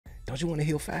Don't you want to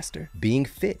heal faster? Being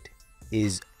fit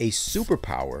is a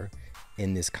superpower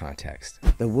in this context.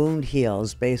 The wound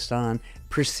heals based on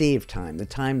perceived time, the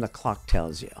time the clock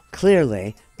tells you.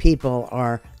 Clearly, people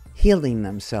are healing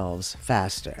themselves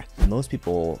faster. Most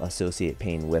people associate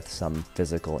pain with some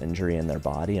physical injury in their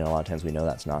body, and a lot of times we know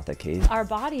that's not the case. Our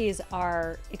bodies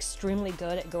are extremely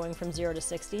good at going from 0 to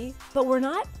 60, but we're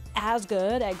not as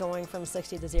good at going from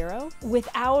 60 to 0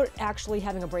 without actually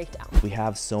having a breakdown. We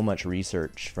have so much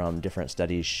research from different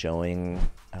studies showing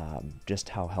just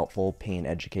how helpful pain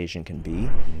education can be.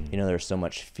 You know, there's so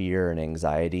much fear and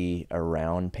anxiety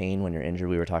around pain when you're injured.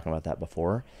 We were talking about that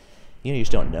before. You know, you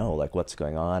just don't know, like, what's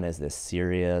going on. Is this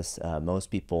serious? Most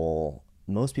people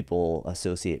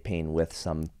associate pain with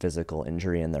some physical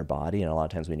injury in their body, and a lot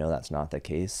of times we know that's not the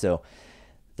case. So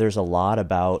there's a lot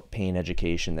about pain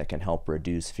education that can help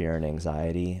reduce fear and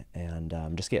anxiety, and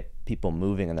just get people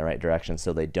moving in the right direction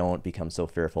so they don't become so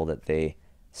fearful that they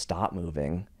stop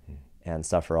moving and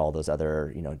suffer all those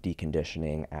other, you know,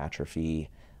 deconditioning, atrophy,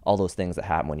 all those things that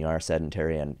happen when you are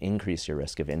sedentary and increase your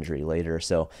risk of injury later.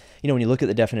 So, you know, when you look at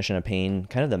the definition of pain,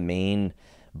 kind of the main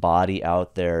body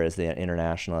out there is the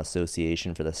International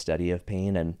Association for the Study of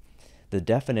Pain. And the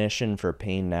definition for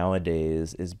pain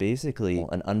nowadays is basically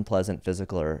an unpleasant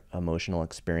physical or emotional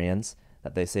experience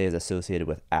that they say is associated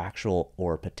with actual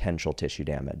or potential tissue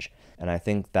damage. And I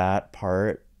think that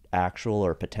part, actual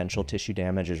or potential tissue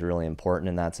damage, is really important.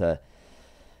 And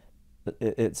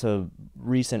it's a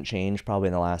recent change probably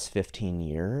in the last 15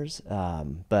 years.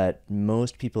 But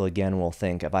most people, again, will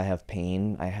think if I have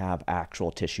pain, I have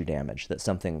actual tissue damage, that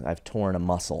something, I've torn a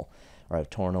muscle or I've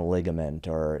torn a ligament,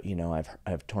 or, you know,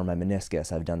 I've torn my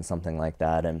meniscus, I've done something like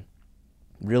that. And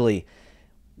really,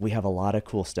 we have a lot of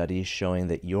cool studies showing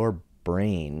that your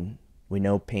brain, we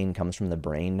know pain comes from the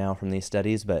brain now from these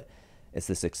studies, but it's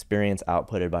this experience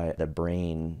outputted by the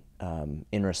brain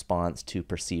in response to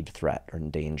perceived threat or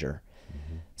danger.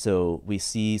 So we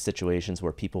see situations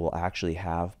where people will actually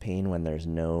have pain when there's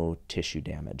no tissue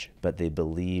damage, but they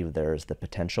believe there's the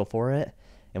potential for it.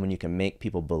 And when you can make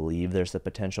people believe there's the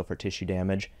potential for tissue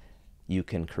damage, you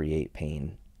can create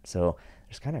pain. So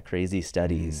there's kind of crazy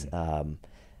studies. A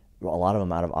lot of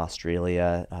them out of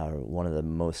Australia. One of the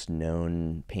most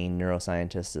known pain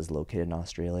neuroscientists is located in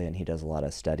Australia, and he does a lot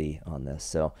of study on this.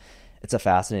 So it's a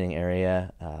fascinating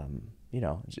area. You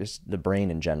know, just the brain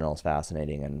in general is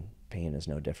fascinating, and pain is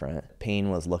no different. Pain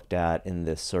was looked at in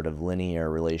this sort of linear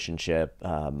relationship.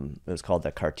 It was called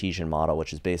the Cartesian model,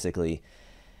 which is basically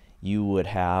you would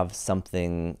have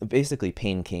something, basically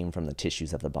pain came from the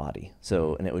tissues of the body.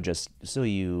 So, and it would just, so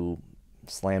you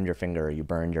slammed your finger or you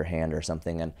burned your hand or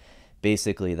something, and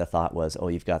basically the thought was, oh,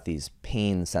 you've got these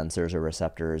pain sensors or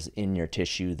receptors in your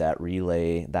tissue that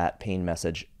relay that pain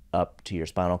message up to your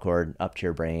spinal cord, up to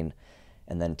your brain,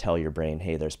 and then tell your brain,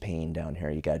 hey, there's pain down here,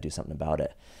 you got to do something about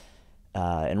it.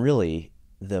 And really,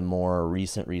 the more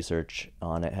recent research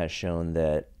on it has shown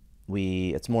that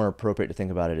it's more appropriate to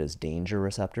think about it as danger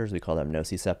receptors. We call them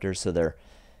nociceptors. So they're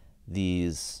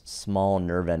these small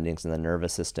nerve endings in the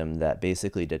nervous system that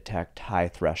basically detect high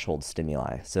threshold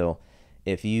stimuli. So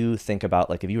if you think about,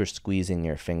 like, if you were squeezing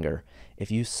your finger,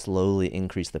 if you slowly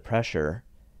increase the pressure,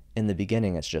 in the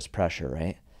beginning it's just pressure,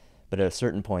 right? But at a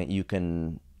certain point you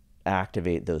can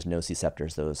activate those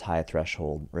nociceptors, those high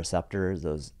threshold receptors,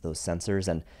 those sensors,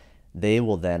 and they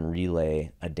will then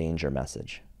relay a danger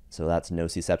message. So that's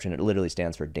nociception. It literally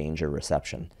stands for danger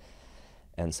reception.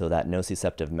 And so that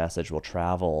nociceptive message will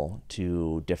travel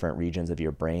to different regions of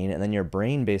your brain, and then your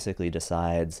brain basically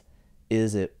decides,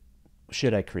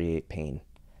 should I create pain?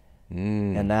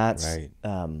 And that's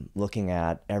right. Looking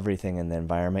at everything in the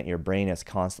environment. Your brain is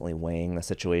constantly weighing the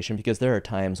situation, because there are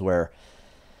times where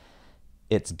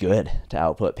it's good to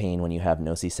output pain when you have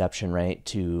nociception, right?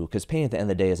 Because pain at the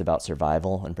end of the day is about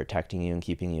survival and protecting you and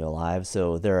keeping you alive.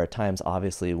 So there are times,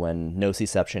 obviously, when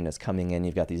nociception is coming in,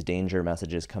 you've got these danger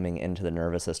messages coming into the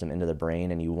nervous system, into the brain,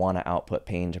 and you want to output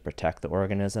pain to protect the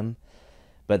organism.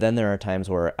 But then there are times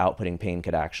where outputting pain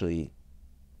could actually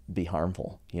be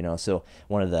harmful, you know? So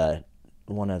one of the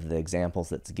examples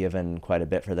that's given quite a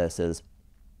bit for this is,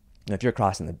 if you're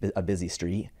crossing a busy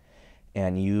street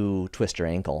and you twist your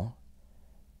ankle,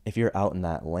 if you're out in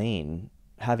that lane,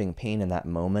 having pain in that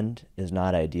moment is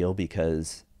not ideal,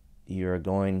 because you're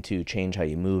going to change how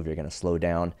you move. You're going to slow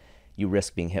down. You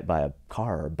risk being hit by a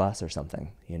car or a bus or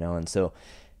something, you know? And so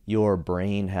your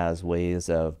brain has ways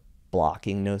of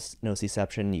blocking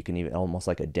nociception. You can even, almost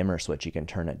like a dimmer switch, you can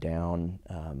turn it down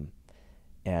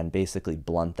and basically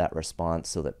blunt that response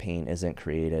so that pain isn't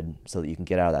created, so that you can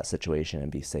get out of that situation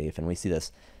and be safe. And we see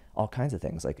this all kinds of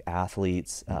things, like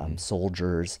athletes,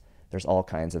 soldiers. There's all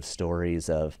kinds of stories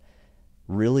of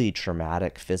really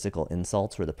traumatic physical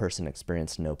insults where the person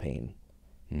experienced no pain.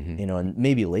 You know, and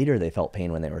maybe later they felt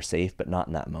pain when they were safe, but not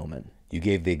in that moment. You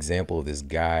gave the example of this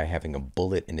guy having a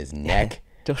bullet in his neck.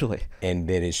 Totally. And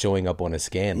then it's showing up on a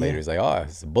scan later. It's like, oh,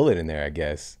 it's a bullet in there, I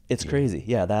guess. It's crazy.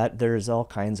 Yeah, that there's all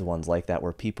kinds of ones like that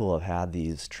where people have had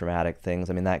these traumatic things.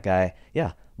 I mean, that guy,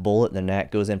 bullet in the neck,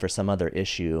 goes in for some other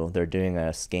issue. They're doing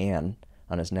a scan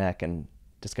on his neck and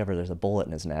discover there's a bullet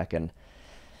in his neck. And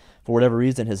for whatever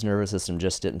reason, his nervous system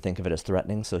just didn't think of it as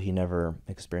threatening, so he never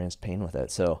experienced pain with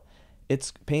it. So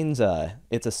it's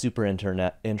a super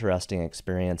interesting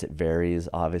experience. It varies,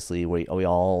 obviously. We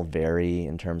all vary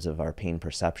in terms of our pain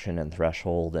perception and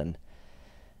threshold. And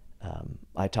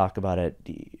I talk about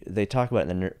it. They talk about it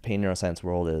in the pain neuroscience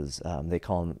world as they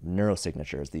call them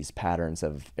neurosignatures, these patterns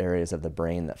of areas of the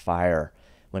brain that fire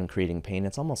when creating pain.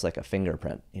 It's almost like a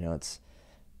fingerprint. You know, it's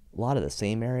a lot of the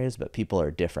same areas, but people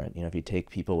are different. You know, if you take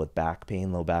people with back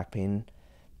pain, low back pain,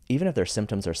 even if their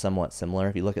symptoms are somewhat similar,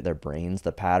 if you look at their brains,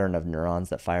 the pattern of neurons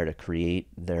that fire to create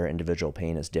their individual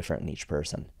pain is different in each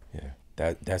person. Yeah,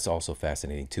 that's also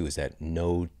fascinating too, is that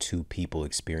no two people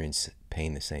experience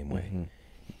pain the same way.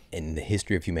 In the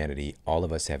history of humanity, all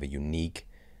of us have a unique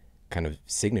kind of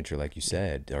signature, like you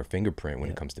said, our fingerprint when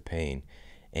it comes to pain.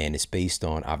 And it's based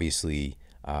on, obviously,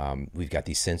 we've got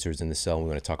these sensors in the cell. We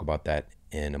want to talk about that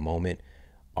in a moment.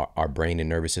 Our brain and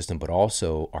nervous system, but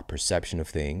also our perception of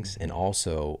things, and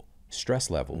also stress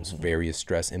levels, various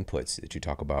stress inputs that you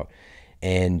talk about.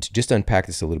 And just to unpack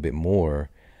this a little bit more,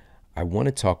 I want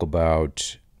to talk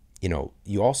about, you know,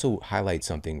 you also highlight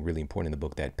something really important in the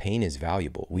book, that pain is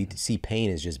valuable. We see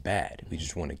pain as just bad. We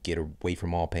just want to get away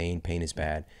from all pain. Pain is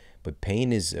bad. But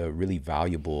pain is a really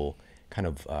valuable kind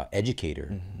of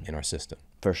educator in our system.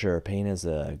 For sure. Pain is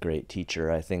a great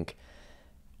teacher. I think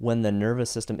when the nervous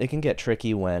system, it can get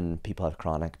tricky when people have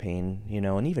chronic pain, you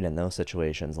know, and even in those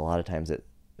situations, a lot of times it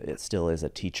still is a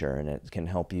teacher, and it can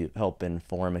help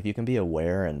inform. If you can be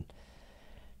aware and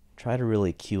try to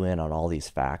really cue in on all these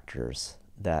factors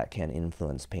that can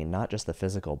influence pain, not just the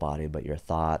physical body, but your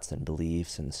thoughts and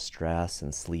beliefs and stress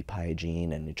and sleep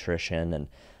hygiene and nutrition and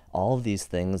all of these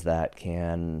things that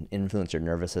can influence your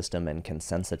nervous system and can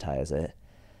sensitize it.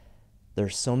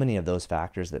 There's so many of those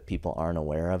factors that people aren't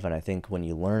aware of. And I think when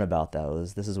you learn about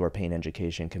those, this is where pain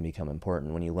education can become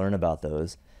important. When you learn about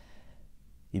those,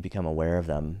 you become aware of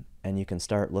them, and you can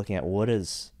start looking at why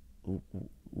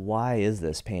is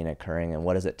this pain occurring, and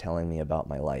what is it telling me about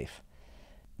my life?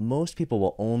 Most people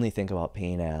will only think about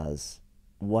pain as,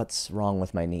 what's wrong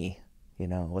with my knee? You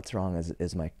know, what's wrong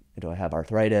do I have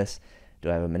arthritis? Do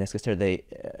I have a meniscus tear? They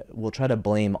will try to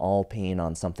blame all pain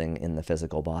on something in the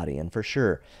physical body. And for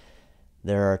sure,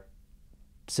 there are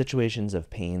situations of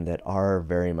pain that are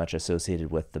very much associated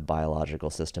with the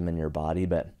biological system in your body,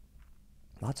 but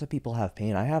lots of people have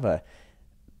pain. I have a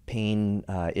pain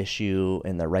issue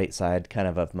in the right side kind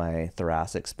of my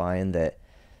thoracic spine that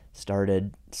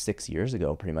started 6 years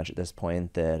ago, pretty much at this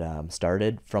point, that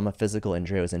started from a physical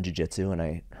injury. I was in jiu-jitsu and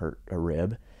I hurt a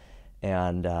rib.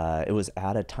 And it was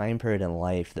at a time period in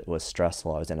life that was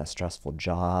stressful. I was in a stressful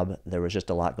job. There was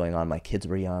just a lot going on. My kids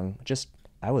were young.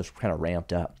 I was kind of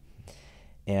ramped up.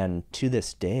 And to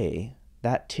this day,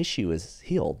 that tissue is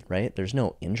healed, right? There's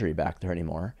no injury back there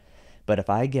anymore. But if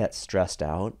I get stressed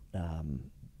out,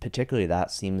 particularly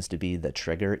that seems to be the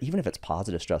trigger, even if it's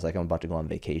positive stress, like I'm about to go on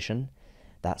vacation,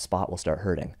 that spot will start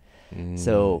hurting.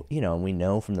 So, you know, we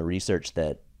know from the research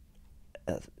that,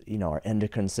 you know, our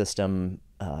endocrine system,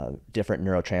 different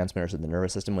neurotransmitters in the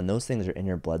nervous system, when those things are in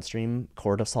your bloodstream,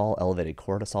 elevated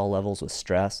cortisol levels with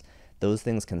stress, those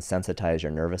things can sensitize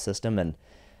your nervous system. And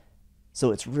so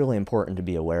it's really important to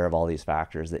be aware of all these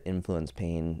factors that influence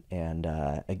pain, and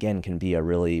again, can be a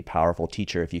really powerful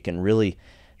teacher if you can really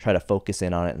try to focus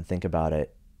in on it and think about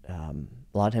it. A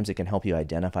lot of times it can help you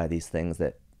identify these things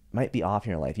that might be off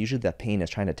in your life. Usually that pain is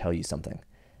trying to tell you something.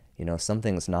 You know,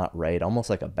 something's not right, almost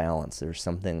like a balance. There's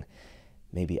something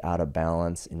maybe out of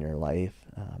balance in your life.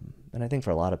 And I think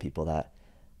for a lot of people that,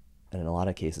 and in a lot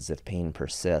of cases, if pain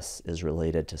persists, is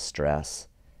related to stress,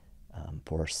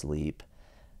 poor sleep,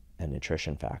 and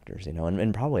nutrition factors, you know,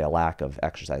 and probably a lack of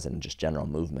exercise and just general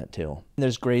movement too.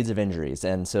 There's grades of injuries,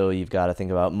 and so you've got to think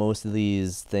about most of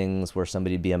these things where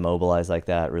somebody be immobilized like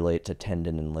that relate to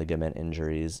tendon and ligament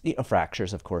injuries. You know,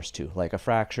 fractures, of course, too. Like a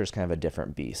fracture is kind of a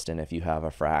different beast, and if you have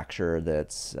a fracture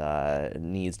that's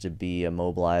needs to be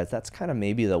immobilized, that's kind of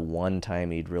maybe the one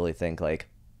time you'd really think like,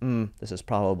 this is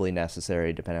probably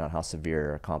necessary, depending on how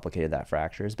severe or complicated that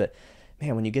fracture is. But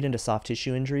man, when you get into soft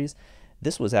tissue injuries,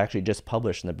 this was actually just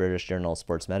published in the British Journal of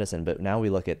Sports Medicine, but now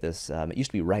we look at this, it used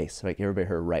to be RICE, like everybody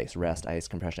heard RICE, rest, ice,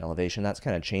 compression, elevation. That's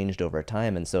kind of changed over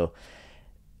time. And so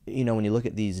when you look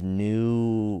at the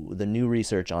new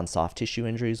research on soft tissue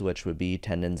injuries, which would be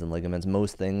tendons and ligaments,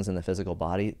 most things in the physical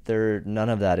body, none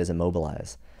of that is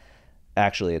immobilized.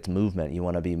 Actually, it's movement. You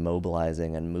want to be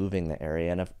mobilizing and moving the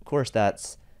area. And of course,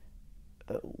 that's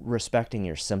respecting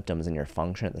your symptoms and your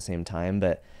function at the same time.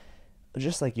 But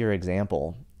just like your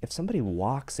example, if somebody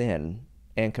walks in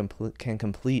and can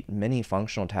complete many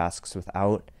functional tasks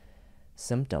without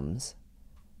symptoms,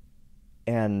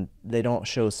 and they don't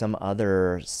show some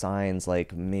other signs,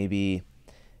 like maybe,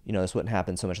 this wouldn't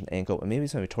happen so much in the ankle, but maybe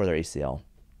somebody tore their ACL.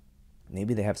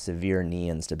 Maybe they have severe knee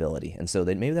instability. And so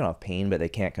maybe they don't have pain, but they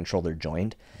can't control their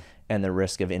joint and the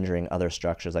risk of injuring other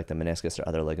structures like the meniscus or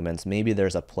other ligaments. Maybe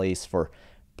there's a place for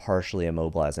partially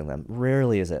immobilizing them.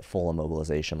 Rarely is it full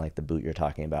immobilization like the boot you're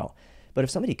talking about. But if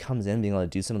somebody comes in being able to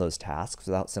do some of those tasks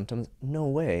without symptoms, no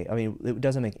way. I mean, it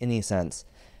doesn't make any sense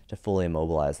to fully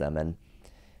immobilize them. And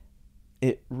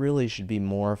it really should be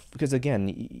more, because again,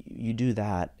 you do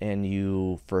that and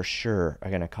you for sure are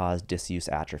going to cause disuse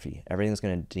atrophy. Everything's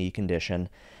going to decondition.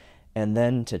 And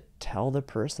then to tell the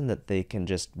person that they can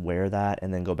just wear that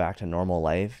and then go back to normal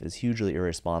life is hugely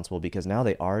irresponsible, because now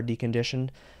they are deconditioned.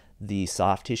 The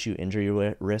soft tissue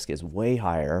injury risk is way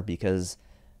higher because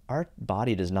our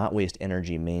body does not waste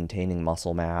energy maintaining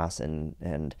muscle mass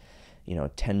and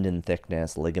tendon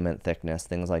thickness, ligament thickness,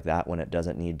 things like that, when it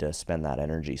doesn't need to spend that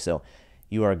energy. So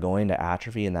you are going to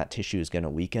atrophy and that tissue is going to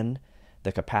weaken.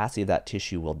 The capacity of that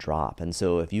tissue will drop. And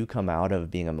so if you come out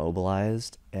of being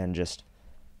immobilized and just,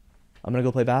 I'm going to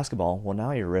go play basketball, well,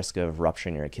 now your risk of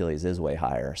rupturing your Achilles is way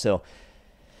higher. So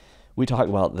we talk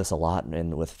about this a lot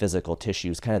with physical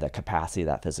tissues, kind of the capacity of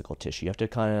that physical tissue. You have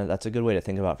to that's a good way to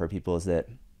think about for people, is that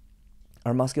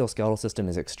our musculoskeletal system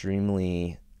is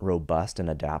extremely robust and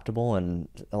adaptable, and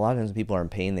a lot of times when people are in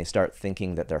pain, they start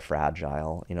thinking that they're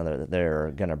fragile,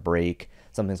 they're going to break,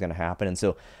 something's going to happen. And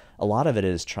so a lot of it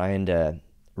is trying to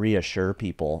reassure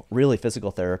people. Really, physical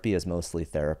therapy is mostly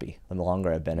therapy. The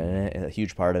longer I've been in it, a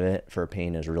huge part of it for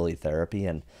pain is really therapy,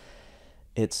 and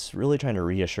it's really trying to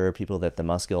reassure people that the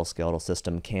musculoskeletal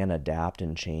system can adapt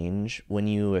and change when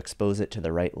you expose it to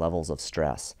the right levels of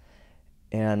stress.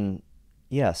 And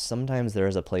yes, sometimes there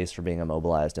is a place for being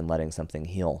immobilized and letting something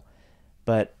heal.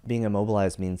 But being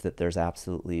immobilized means that there's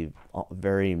absolutely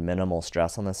very minimal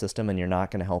stress on the system, and you're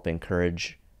not going to help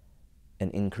encourage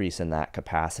an increase in that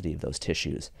capacity of those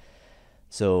tissues.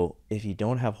 So if you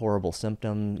don't have horrible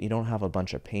symptoms, you don't have a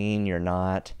bunch of pain, you're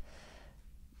not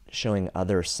showing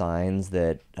other signs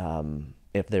that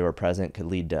if they were present could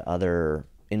lead to other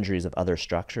injuries of other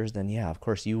structures, then yeah, of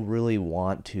course you really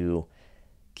want to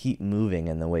keep moving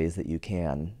in the ways that you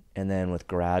can, and then with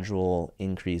gradual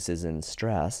increases in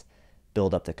stress,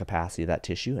 build up the capacity of that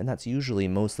tissue. And that's usually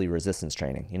mostly resistance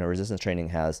training. Resistance training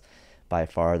has by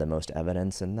far the most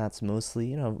evidence, and that's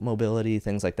mostly, mobility,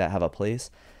 things like that have a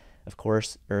place, of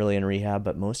course, early in rehab,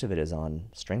 but most of it is on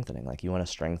strengthening. Like, you want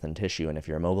to strengthen tissue, and if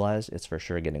you're immobilized, it's for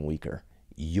sure getting weaker.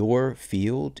 Your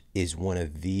field is one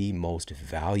of the most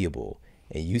valuable,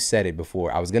 and you said it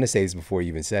before. I was going to say this before you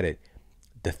even said it.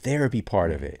 The therapy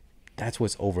part of it, that's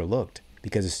what's overlooked,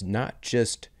 because it's not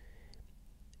just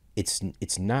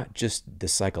the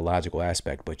psychological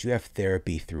aspect, but you have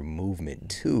therapy through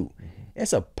movement too.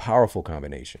 It's a powerful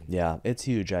combination. Yeah, it's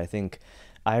huge.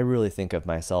 I really think of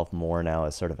myself more now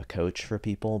as sort of a coach for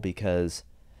people, because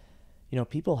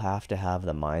people have to have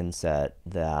the mindset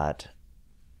that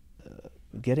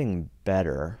getting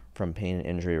better from pain and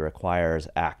injury requires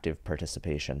active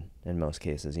participation in most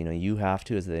cases. You have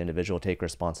to, as the individual, take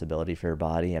responsibility for your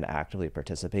body and actively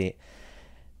participate.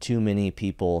 Too many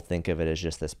people think of it as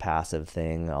just this passive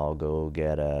thing. I'll go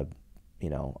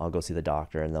I'll go see the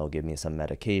doctor and they'll give me some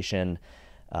medication.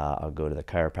 I'll go to the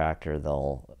chiropractor,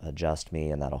 they'll adjust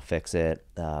me and that'll fix it.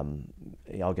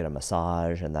 I'll get a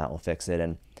massage and that will fix it.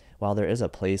 And while there is a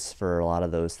place for a lot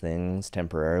of those things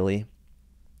temporarily,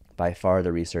 by far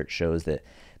the research shows that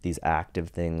these active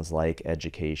things like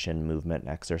education, movement,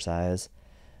 and exercise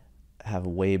have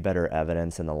way better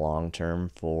evidence in the long term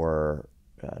for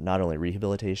not only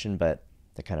rehabilitation, but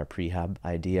the kind of prehab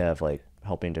idea of like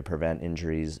helping to prevent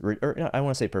injuries, or I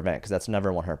want to say prevent, because that's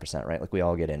never 100%, right? Like, we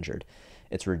all get injured.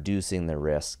 It's reducing the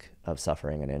risk of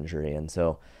suffering an injury. And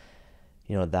so,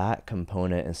 that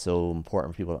component is so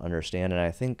important for people to understand. And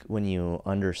I think when you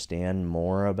understand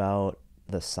more about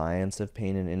the science of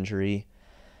pain and injury,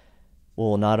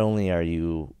 well, not only are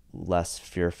you less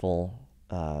fearful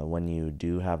when you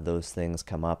do have those things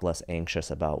come up, less anxious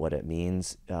about what it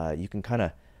means, you can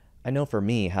I know for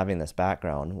me, having this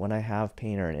background, when I have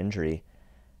pain or an injury,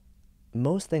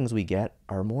 most things we get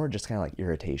are more just kind of like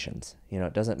irritations.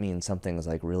 It doesn't mean something's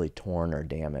like really torn or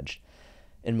damaged.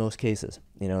 in most cases,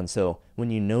 and so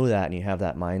when you know that and you have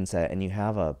that mindset and you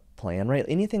have a plan, right?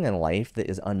 Anything in life that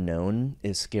is unknown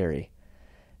is scary.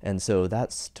 And so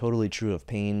that's totally true of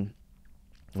pain.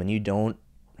 When you don't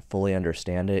fully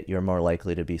understand it, you're more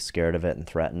likely to be scared of it and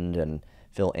threatened and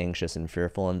feel anxious and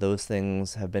fearful. And those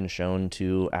things have been shown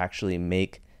to actually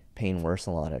make pain worse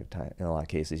in a lot of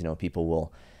cases. People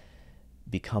will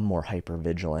become more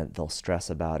hypervigilant. They'll stress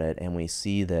about it. And we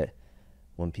see that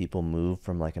when people move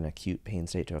from like an acute pain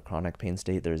state to a chronic pain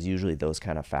state, there's usually those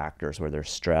kind of factors where there's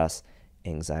stress,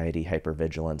 anxiety,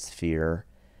 hypervigilance, fear,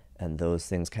 and those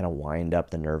things kind of wind up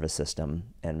the nervous system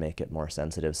and make it more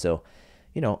sensitive. So,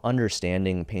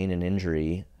 understanding pain and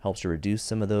injury helps to reduce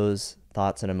some of those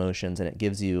thoughts and emotions, and it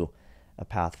gives you a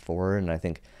path forward. And I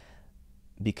think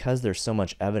because there's so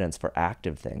much evidence for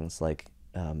active things like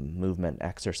movement,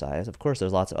 exercise, of course,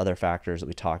 there's lots of other factors that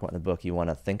we talk about in the book you want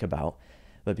to think about.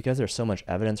 But because there's so much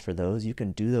evidence for those, you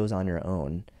can do those on your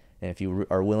own. And if you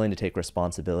are willing to take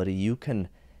responsibility, you can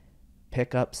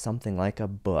pick up something like a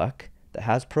book that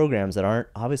has programs that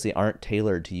aren't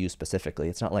tailored to you specifically.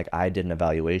 It's not like I did an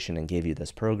evaluation and gave you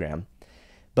this program.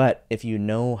 But if you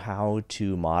know how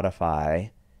to modify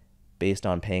based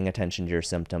on paying attention to your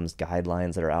symptoms,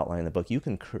 guidelines that are outlined in the book, you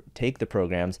can take the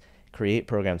programs, create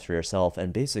programs for yourself,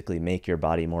 and basically make your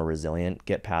body more resilient,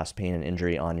 get past pain and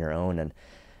injury on your own. And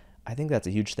I think that's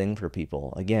a huge thing for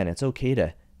people. Again, it's okay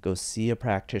to go see a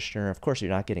practitioner. Of course, you're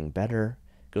not getting better.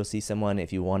 Go see someone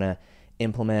if you want to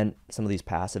implement some of these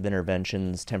passive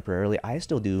interventions temporarily. I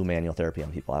still do manual therapy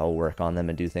on people. I will work on them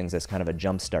and do things as kind of a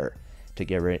jump start to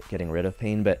getting rid of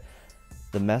pain. But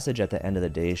the message at the end of the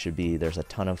day should be there's a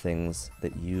ton of things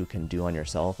that you can do on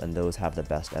yourself, and those have the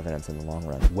best evidence in the long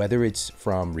run. Whether it's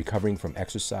from recovering from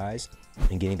exercise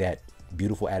and getting that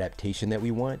beautiful adaptation that we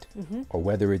want, or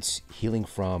whether it's healing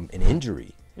from an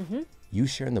injury, you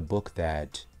share in the book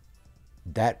that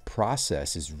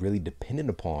process is really dependent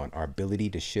upon our ability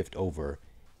to shift over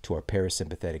to our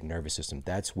parasympathetic nervous system.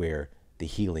 That's where the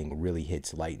healing really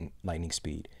hits lightning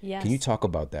speed. Yes. Can you talk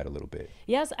about that a little bit?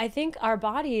 Yes, I think our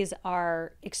bodies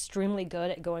are extremely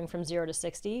good at going from 0 to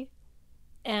 60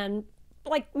 and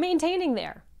like maintaining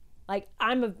there. Like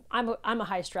I'm a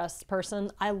high stress person.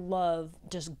 I love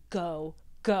just go.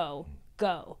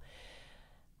 But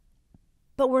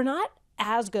we're not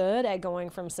as good at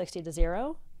going from 60 to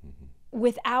 0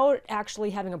 without actually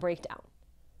having a breakdown.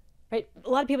 Right? A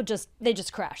lot of people just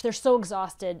crash. They're so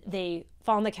exhausted, they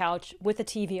fall on the couch with the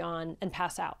TV on and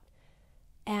pass out.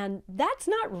 And that's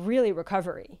not really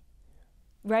recovery,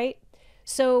 right?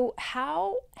 So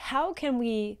how can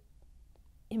we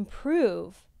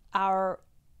improve our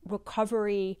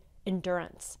recovery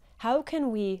endurance? How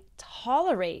can we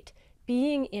tolerate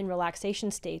being in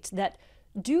relaxation states that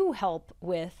do help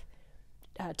with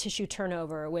tissue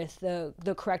turnover, with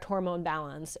the correct hormone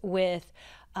balance, with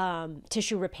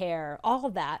tissue repair, all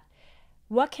of that?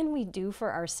 What can we do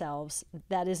for ourselves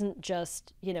that isn't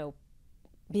just,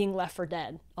 being left for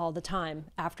dead all the time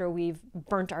after we've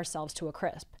burnt ourselves to a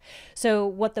crisp? So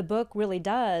what the book really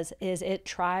does is it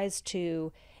tries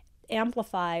to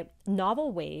amplify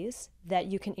novel ways that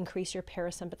you can increase your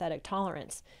parasympathetic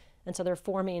tolerance. And so there are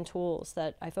 4 main tools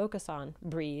that I focus on: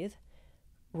 breathe,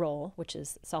 roll, which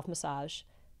is self-massage,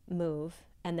 move,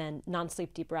 and then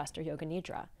non-sleep deep rest or yoga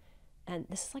nidra. And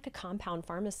this is like a compound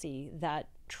pharmacy that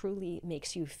truly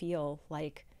makes you feel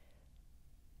like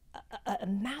a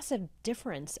massive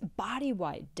difference,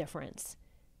 body-wide difference,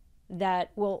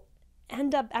 that will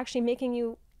end up actually making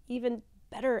you even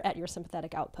better at your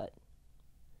sympathetic output.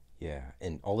 Yeah,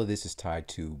 and all of this is tied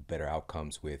to better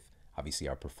outcomes with obviously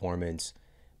our performance,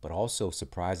 but also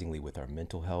surprisingly with our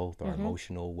mental health, our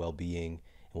emotional well-being.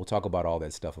 And we'll talk about all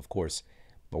that stuff, of course.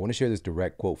 But I want to share this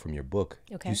direct quote from your book.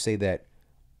 Okay. You say that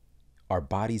our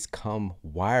bodies come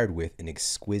wired with an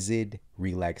exquisite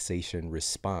relaxation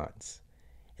response.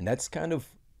 And that's kind of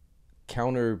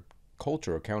counter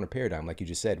culture or counter paradigm. Like you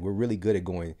just said, we're really good at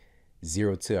going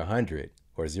 0 to 100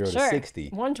 or 0 to 60.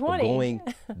 120. But going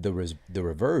the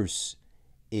reverse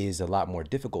is a lot more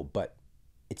difficult, but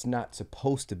it's not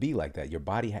supposed to be like that. Your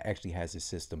body actually has a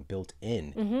system built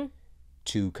in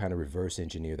to kind of reverse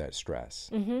engineer that stress.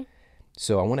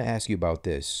 So I want to ask you about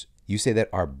this. You say that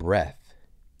our breath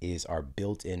is our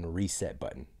built-in reset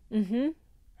button.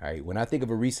 All right. When I think of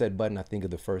a reset button, I think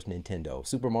of the first Nintendo.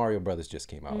 Super Mario Brothers just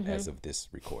came out as of this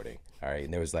recording. All right.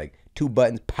 And there was like 2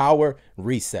 buttons: power,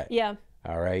 reset. Yeah.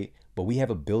 All right. But we have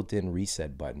a built-in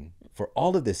reset button for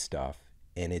all of this stuff,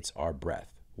 and it's our breath.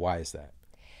 Why is that?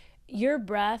 Your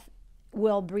breath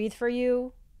will breathe for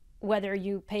you whether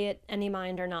you pay it any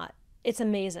mind or not. It's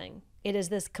amazing. It is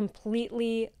this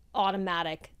completely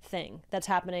automatic thing that's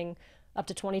happening up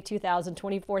to 22,000,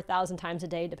 24,000 times a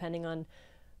day, depending on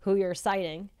who you're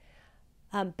citing.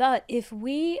 But if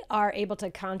we are able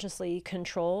to consciously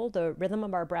control the rhythm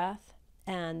of our breath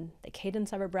and the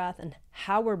cadence of our breath and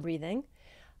how we're breathing,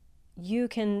 you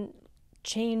can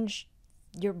change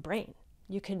your brain.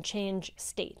 You can change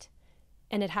state.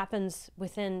 And it happens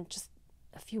within just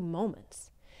a few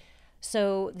moments.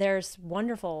 So there's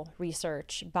wonderful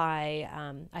research by,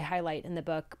 I highlight in the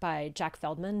book, by Jack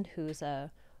Feldman, who's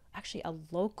actually a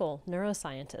local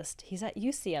neuroscientist. He's at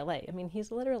UCLA. I mean,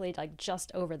 he's literally like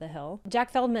just over the hill.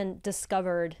 Jack Feldman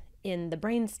discovered in the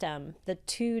brainstem the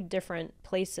two different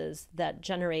places that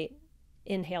generate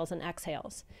inhales and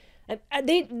exhales.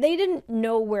 They didn't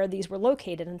know where these were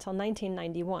located until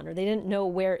 1991, or they didn't know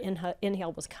where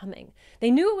inhale was coming.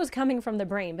 They knew it was coming from the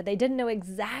brain, but they didn't know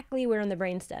exactly where in the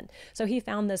brainstem. So he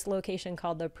found this location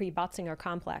called the pre-Botzinger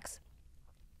complex.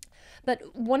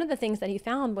 But one of the things that he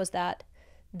found was that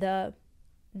the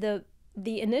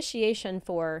initiation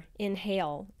for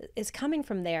inhale is coming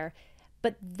from there,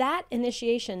 but that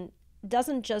initiation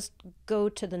doesn't just go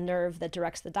to the nerve that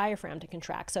directs the diaphragm to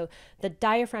contract. So the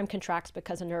diaphragm contracts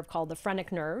because a nerve called the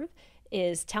phrenic nerve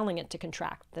is telling it to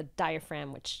contract. The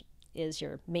diaphragm, which is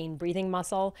your main breathing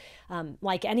muscle,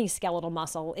 like any skeletal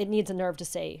muscle, it needs a nerve to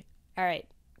say, all right,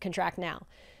 contract now.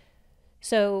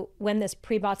 So when this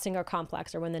pre-Botzinger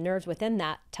complex, or when the nerves within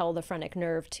that tell the phrenic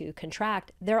nerve to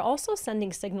contract, they're also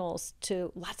sending signals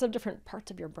to lots of different parts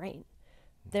of your brain.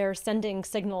 They're sending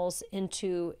signals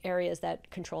into areas that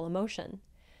control emotion.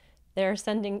 They're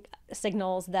sending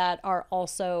signals that are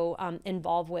also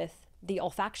involved with the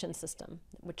olfaction system,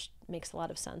 which makes a lot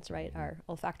of sense, right? Our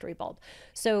olfactory bulb.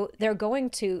 So they're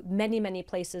going to many, many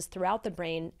places throughout the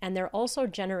brain, and they're also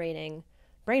generating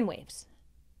brain waves.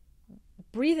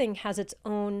 Breathing has its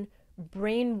own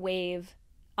brain wave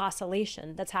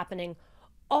oscillation that's happening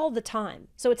all the time.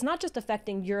 So it's not just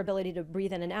affecting your ability to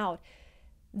breathe in and out.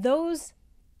 Those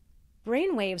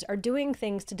brain waves are doing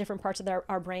things to different parts of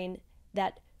our brain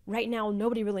that right now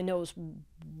nobody really knows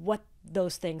what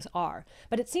those things are.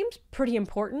 But it seems pretty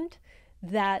important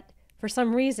that for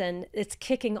some reason it's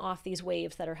kicking off these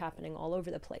waves that are happening all over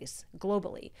the place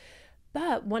globally.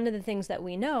 But one of the things that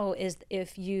we know is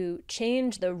if you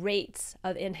change the rates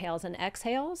of inhales and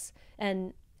exhales,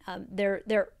 and there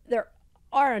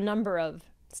are a number of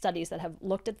studies that have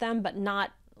looked at them, but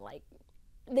not like,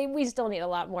 we still need a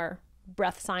lot more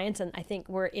breath science. And I think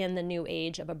we're in the new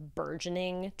age of a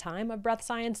burgeoning time of breath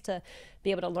science to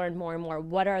be able to learn more and more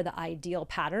what are the ideal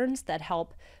patterns that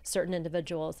help certain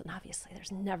individuals. And obviously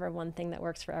there's never one thing that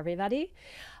works for everybody.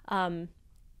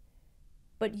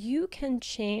 But you can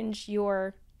change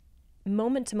your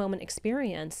moment-to-moment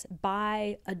experience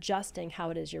by adjusting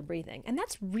how it is you're breathing. And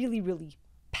that's really, really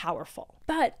powerful.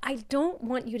 But I don't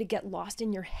want you to get lost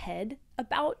in your head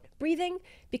about breathing,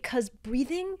 because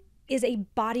breathing is a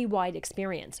body-wide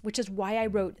experience, which is why I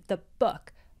wrote the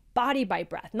book, Body by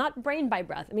Breath, not brain by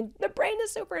breath. I mean, the brain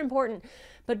is super important,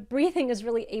 but breathing is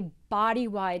really a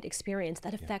body-wide experience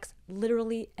that affects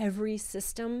literally every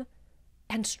system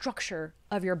and structure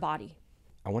of your body.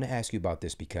 I want to ask you about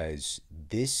this because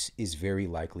this is very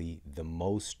likely the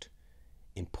most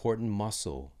important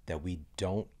muscle that we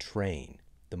don't train,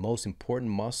 the most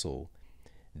important muscle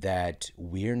that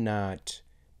we're not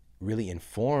really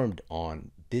informed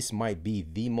on. This might be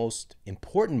the most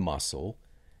important muscle,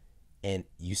 and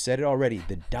you said it already,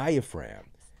 the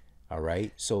diaphragm. All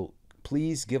right, so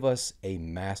please give us a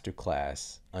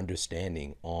masterclass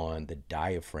understanding on the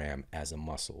diaphragm as a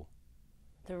muscle.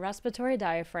 The respiratory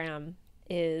diaphragm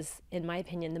is, in my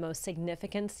opinion, the most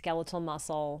significant skeletal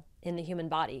muscle in the human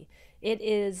body. It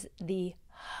is the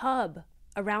hub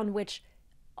around which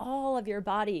all of your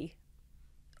body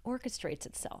orchestrates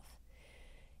itself.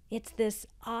 It's this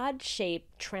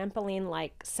odd-shaped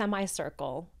trampoline-like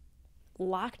semicircle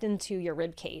locked into your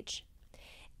rib cage.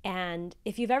 And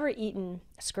if you've ever eaten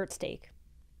skirt steak,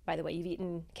 by the way, you've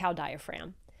eaten cow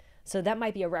diaphragm. So that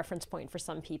might be a reference point for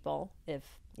some people if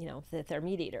they're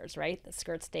meat eaters, right? The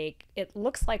skirt steak, it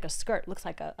looks like a skirt, looks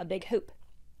like a big hoop.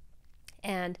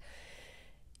 And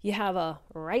you have a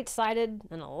right-sided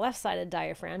and a left-sided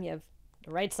diaphragm. You have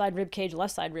the right side rib cage,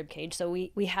 left side rib cage. So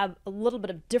we have a little bit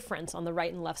of difference on the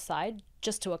right and left side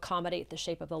just to accommodate the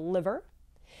shape of the liver.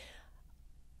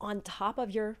 On top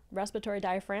of your respiratory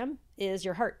diaphragm is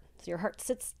your heart. So your heart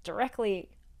sits directly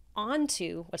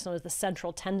onto what's known as the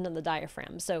central tendon of the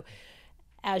diaphragm. So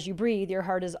as you breathe, your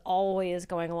heart is always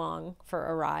going along for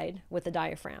a ride with the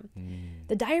diaphragm.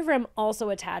 The diaphragm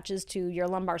also attaches to your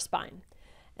lumbar spine.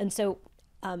 And so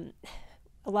a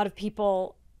lot of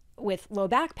people with low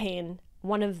back pain,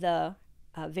 one of the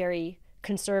very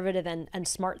conservative and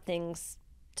smart things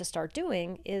to start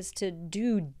doing is to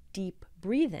do deep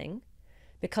breathing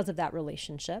because of that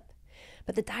relationship.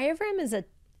 But the diaphragm is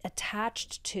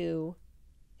attached to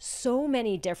so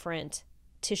many different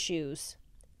tissues,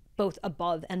 both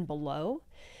above and below,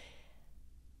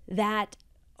 that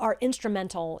are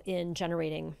instrumental in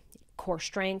generating core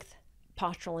strength,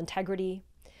 postural integrity.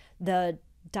 The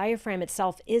diaphragm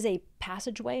itself is a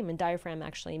passageway. I mean, diaphragm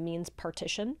actually means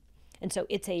partition. And so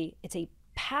it's a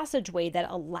passageway that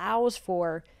allows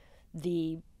for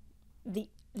the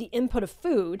input of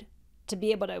food to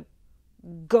be able to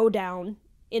go down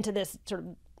into this sort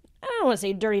of, I don't want to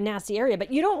say dirty, nasty area,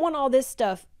 but you don't want all this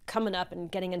stuff coming up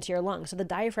and getting into your lungs. So the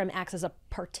diaphragm acts as a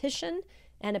partition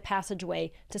and a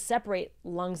passageway to separate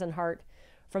lungs and heart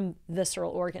from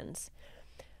visceral organs.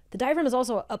 The diaphragm is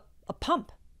also a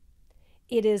pump.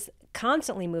 It is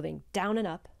constantly moving down and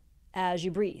up as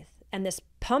you breathe. And this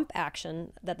pump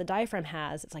action that the diaphragm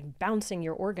has, it's like bouncing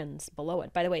your organs below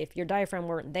it. By the way, if your diaphragm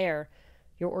weren't there,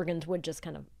 your organs would just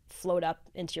kind of float up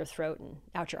into your throat and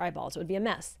out your eyeballs. It would be a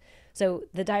mess. So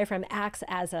the diaphragm acts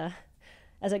as a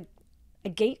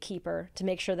gatekeeper to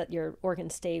make sure that your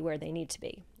organs stay where they need to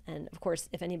be. And of course,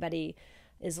 if anybody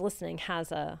is listening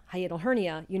has a hiatal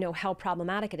hernia, you know how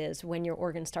problematic it is when your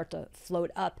organs start to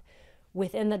float up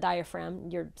within the diaphragm.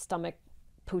 Your stomach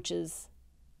pooches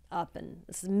up, and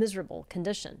it's a miserable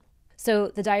condition. So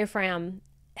the diaphragm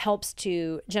helps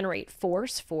to generate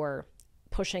force for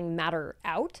pushing matter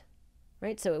out,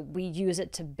 right? So we use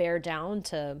it to bear down,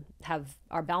 to have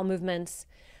our bowel movements.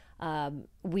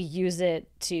 We use it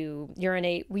to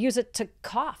urinate. We use it to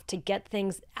cough, to get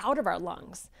things out of our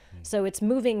lungs. So it's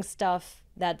moving stuff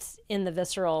that's in the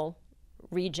visceral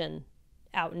region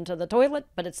out into the toilet,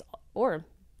 but it's, or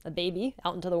a baby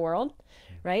out into the world,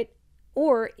 right?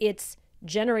 Or it's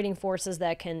generating forces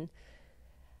that can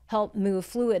help move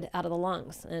fluid out of the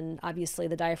lungs. And obviously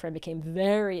the diaphragm became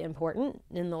very important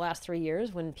in the last 3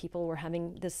 years when people were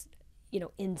having this,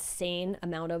 insane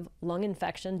amount of lung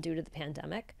infection due to the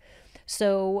pandemic.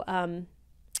 So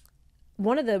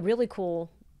one of the really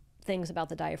cool things about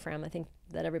the diaphragm, I think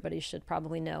that everybody should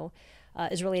probably know,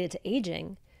 is related to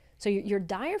aging. So your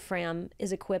diaphragm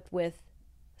is equipped with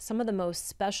some of the most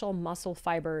special muscle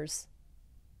fibers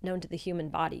known to the human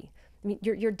body. I mean,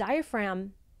 your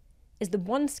diaphragm is the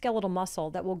one skeletal muscle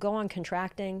that will go on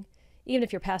contracting even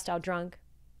if you're passed out drunk,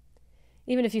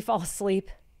 even if you fall asleep.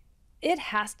 It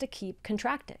has to keep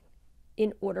contracting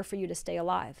in order for you to stay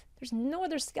alive. There's no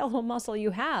other skeletal muscle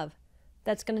you have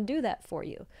that's going to do that for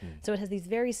you. So it has these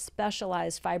very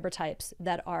specialized fiber types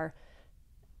that are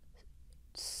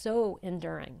so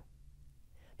enduring.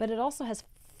 But it also has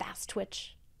fast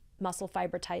twitch muscle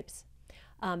fiber types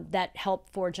that help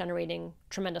for generating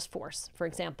tremendous force. For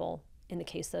example, in the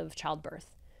case of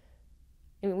childbirth.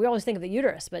 I mean, we always think of the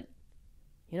uterus, but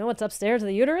you know what's upstairs of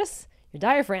the uterus? Your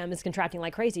diaphragm is contracting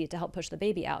like crazy to help push the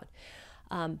baby out.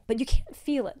 But you can't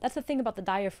feel it. That's the thing about the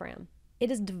diaphragm. It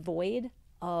is devoid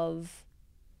of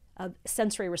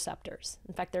sensory receptors.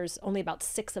 In fact, there's only about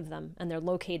 6 of them, and they're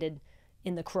located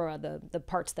in the crura, the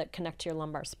parts that connect to your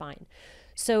lumbar spine.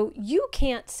 So you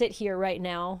can't sit here right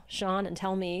now, Shawn, and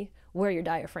tell me where your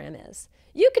diaphragm is.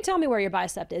 You can tell me where your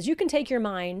bicep is. You can take your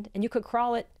mind and you could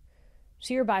crawl it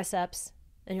to your biceps,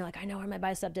 and you're like, I know where my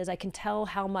bicep is. I can tell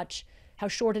how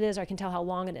short it is, or I can tell how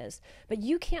long it is. But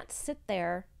you can't sit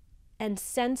there and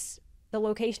sense the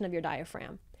location of your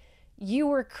diaphragm. You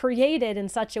were created in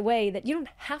such a way that you don't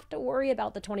have to worry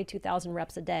about the 22,000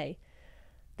 reps a day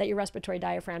that your respiratory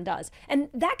diaphragm does. And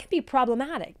that can be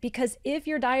problematic because if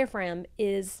your diaphragm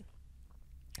is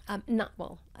not,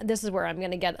 well, this is where I'm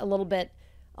going to get a little bit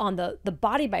on the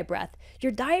body by breath.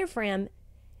 Your diaphragm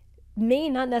may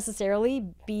not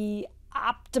necessarily be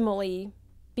optimally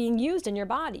being used in your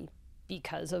body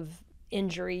because of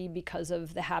injury, because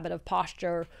of the habit of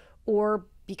posture, or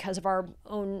because of our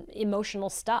own emotional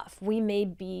stuff. We may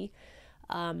be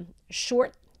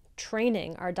short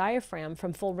training our diaphragm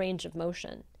from full range of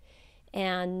motion.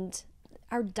 And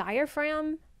our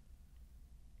diaphragm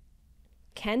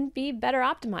can be better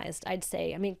optimized, I'd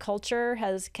say. I mean, culture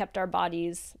has kept our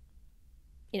bodies,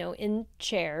 in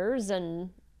chairs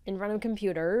and in front of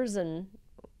computers, and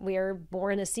we are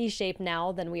more in a C shape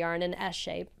now than we are in an S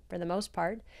shape for the most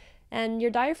part. And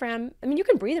your diaphragm, I mean, you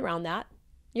can breathe around that.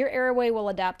 Your airway will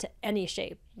adapt to any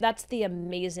shape. That's the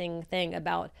amazing thing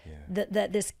about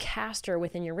this caster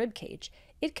within your rib cage.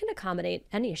 It can accommodate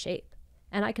any shape,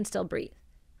 and I can still breathe,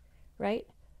 right?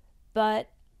 But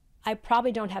I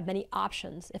probably don't have many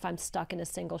options if I'm stuck in a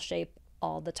single shape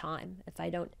all the time, if I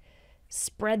don't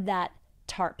spread that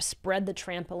tarp, spread the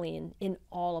trampoline in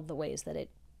all of the ways that it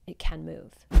can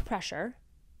move. Pressure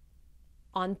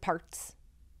on parts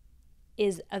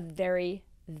is a very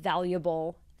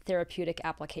valuable therapeutic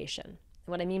application. And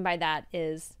what I mean by that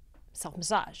is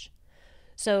self-massage.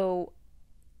 So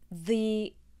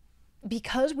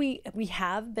because we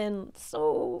have been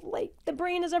so like the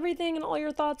brain is everything and all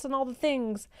your thoughts and all the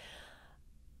things.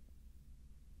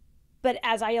 But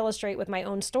as I illustrate with my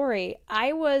own story,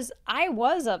 I was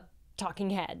a talking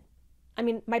head. I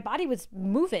mean, my body was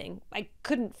moving. I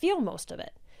couldn't feel most of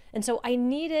it. And so I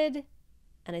needed,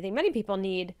 and I think many people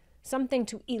need, something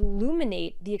to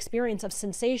illuminate the experience of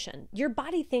sensation. Your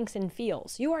body thinks and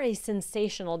feels. You are a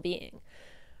sensational being.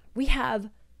 We have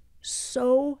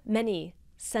so many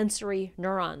sensory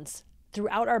neurons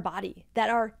throughout our body that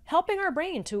are helping our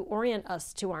brain to orient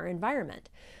us to our environment.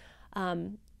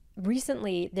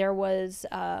 Recently, there was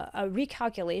a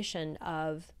recalculation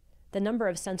of the number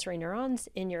of sensory neurons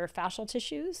in your fascial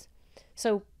tissues.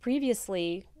 So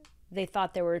previously, they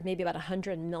thought there were maybe about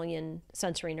 100 million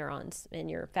sensory neurons in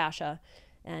your fascia,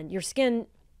 and your skin,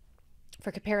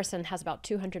 for comparison, has about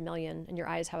 200 million, and your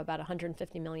eyes have about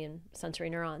 150 million sensory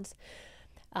neurons.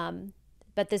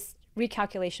 But this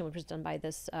recalculation, which was done by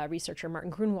this researcher, Martin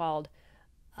Grunwald,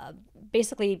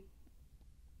 basically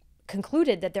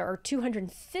concluded that there are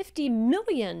 250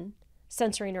 million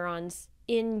sensory neurons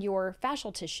in your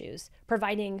fascial tissues,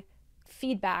 providing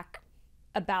feedback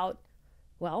about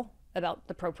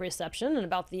the proprioception and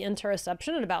about the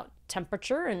interoception and about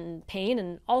temperature and pain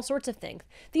and all sorts of things.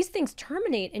 These things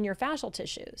terminate in your fascial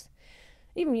tissues.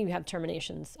 Even you have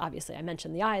terminations, obviously. I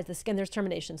mentioned the eyes, the skin, there's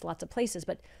terminations, lots of places,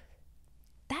 but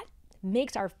that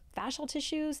makes our fascial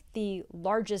tissues the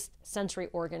largest sensory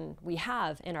organ we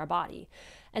have in our body.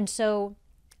 And so,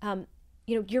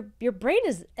 your brain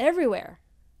is everywhere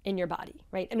in your body,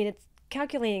 right? I mean, it's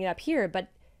calculating it up here, but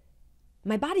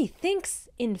my body thinks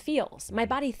in feels. My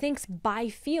body thinks by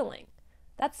feeling.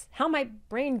 That's how my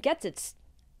brain gets its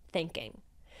thinking.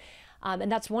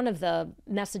 And that's one of the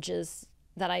messages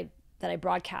that I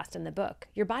broadcast in the book.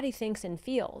 Your body thinks and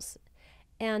feels.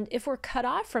 And if we're cut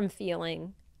off from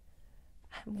feeling,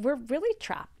 we're really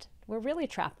trapped. We're really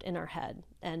trapped in our head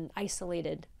and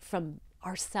isolated from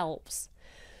ourselves.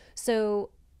 So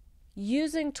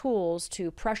using tools to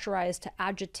pressurize, to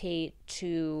agitate,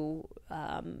 to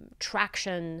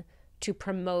traction, to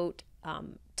promote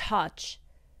touch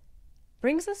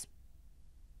brings us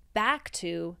back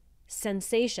to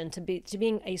sensation, to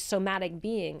being a somatic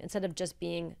being instead of just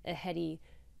being a heady,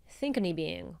 thinkany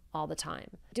being all the time.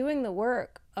 Doing the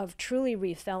work of truly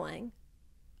refilling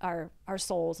our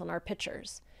souls and our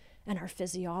pictures and our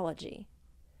physiology.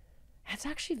 It's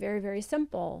actually very, very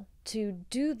simple to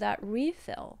do that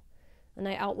refill. And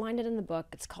I outlined it in the book.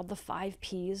 It's called the 5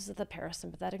 Ps of the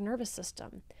parasympathetic nervous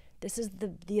system. This is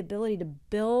the ability to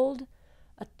build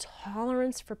a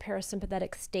tolerance for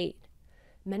parasympathetic state.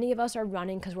 Many of us are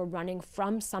running because we're running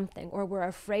from something or we're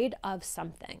afraid of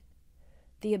something.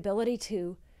 The ability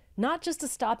to not just to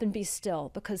stop and be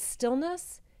still, because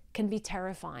stillness can be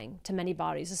terrifying to many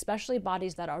bodies, especially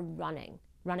bodies that are running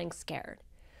scared,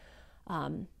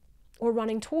 or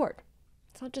running toward.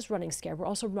 It's not just running scared, we're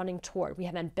also running toward. We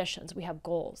have ambitions, we have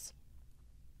goals.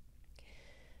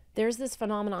 There's this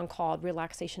phenomenon called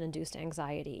relaxation-induced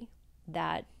anxiety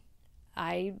that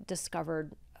I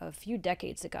discovered a few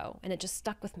decades ago, and it just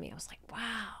stuck with me. I was like,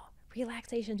 wow,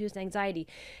 relaxation-induced anxiety.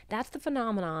 That's the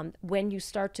phenomenon when you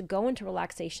start to go into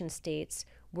relaxation states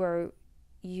where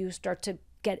you start to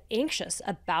get anxious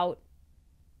about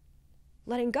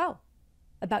letting go,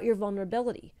 about your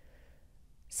vulnerability.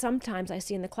 Sometimes I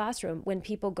see in the classroom when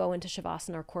people go into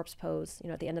Shavasana or corpse pose,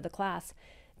 at the end of the class,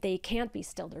 they can't be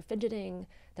still. They're fidgeting,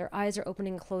 their eyes are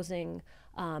opening and closing.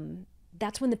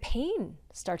 That's when the pain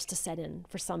starts to set in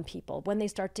for some people. When they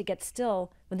start to get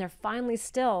still, when they're finally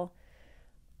still,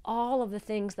 all of the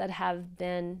things that have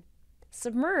been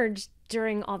submerged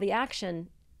during all the action,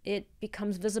 it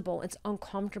becomes visible, it's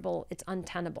uncomfortable, it's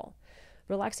untenable.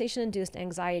 Relaxation-induced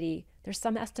anxiety, there's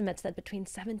some estimates that between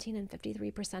 17 and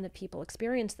 53% of people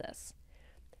experience this,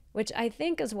 which I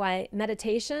think is why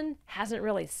meditation hasn't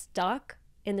really stuck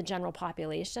in the general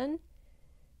population,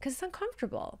 because it's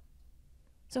uncomfortable.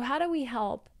 So how do we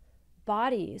help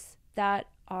bodies that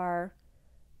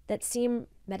seem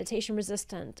meditation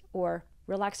resistant or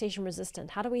relaxation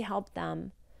resistant? How do we help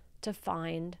them to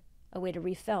find a way to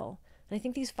refill? And I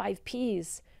think these 5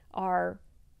 Ps are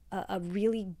a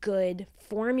really good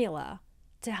formula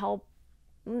to help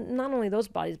not only those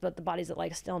bodies, but the bodies that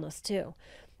like stillness too.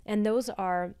 And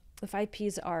the 5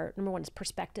 Ps are, number 1 is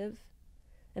perspective.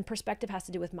 And perspective has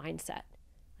to do with mindset.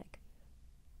 Like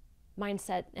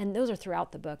mindset, and those are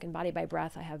throughout the book. In Body by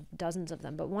Breath, I have dozens of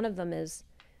them. But one of them is,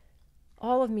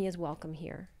 all of me is welcome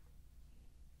here.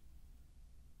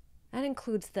 That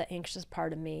includes the anxious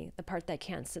part of me, the part that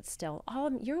can't sit still.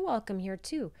 Oh, you're welcome here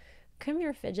too. Come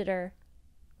here, fidgeter.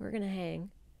 We're going to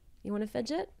hang. You want to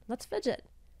fidget? Let's fidget.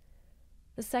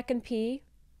 The second P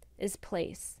is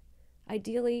place.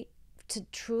 Ideally, to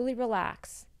truly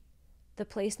relax, the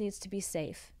place needs to be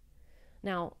safe.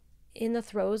 Now, in the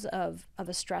throes of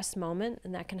a stress moment,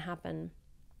 and that can happen,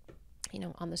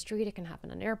 on the street, it can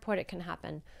happen on an airport, it can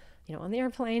happen, on the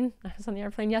airplane. I was on the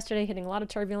airplane yesterday hitting a lot of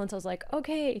turbulence. I was like,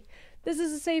 okay, this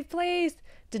is a safe place.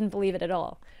 Didn't believe it at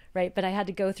all, right? But I had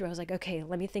to go through, I was like, okay,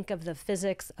 let me think of the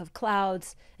physics of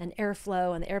clouds and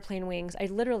airflow and the airplane wings. I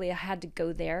had to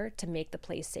go there to make the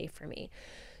place safe for me.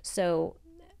 So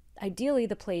ideally,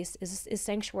 the place is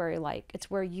sanctuary-like. It's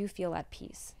where you feel at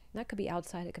peace. That could be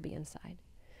outside, it could be inside.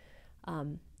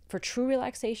 For true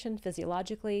relaxation,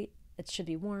 physiologically, it should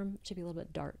be warm, it should be a little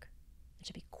bit dark, it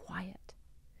should be quiet.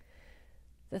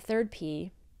 The third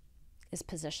P is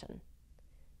position.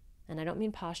 And I don't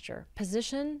mean posture.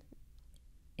 Position,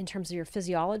 in terms of your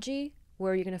physiology,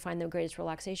 where you're going to find the greatest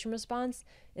relaxation response,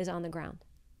 is on the ground,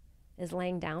 is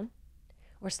laying down,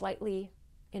 or slightly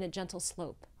in a gentle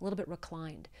slope, a little bit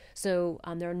reclined. So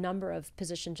there are a number of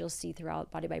positions you'll see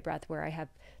throughout Body by Breath where I have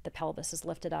the pelvis is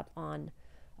lifted up on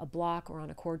a block or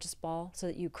on a gorgeous ball, so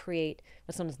that you create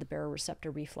what's known as the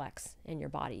baroreceptor reflex in your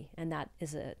body. And that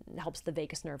helps the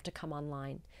vagus nerve to come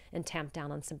online and tamp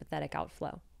down on sympathetic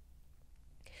outflow.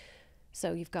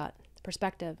 So you've got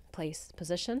perspective, place,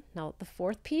 position. Now the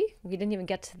fourth P, we didn't even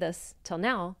get to this till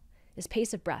now, is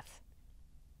pace of breath.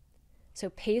 So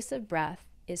pace of breath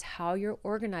is how you're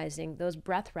organizing those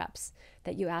breath reps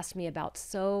that you asked me about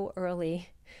so early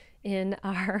in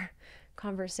our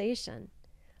conversation.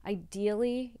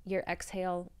 Ideally, your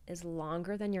exhale is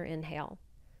longer than your inhale.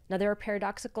 Now, there are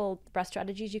paradoxical breath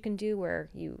strategies you can do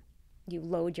where you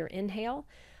load your inhale,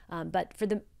 but for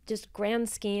the just grand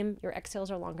scheme, your exhales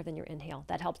are longer than your inhale.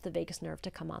 That helps the vagus nerve to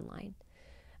come online.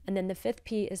 And then the fifth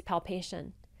P is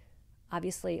palpation.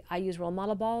 Obviously, I use role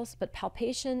model balls, but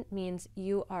palpation means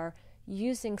you are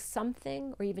using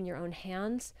something or even your own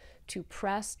hands to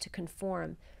press, to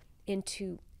conform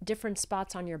into different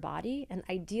spots on your body. And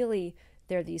ideally,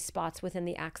 there are these spots within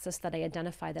the axis that I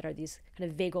identify that are these kind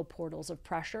of vagal portals of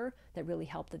pressure that really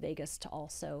help the vagus to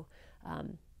also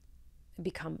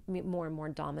become more and more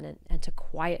dominant and to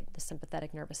quiet the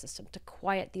sympathetic nervous system, to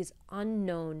quiet these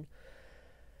unknown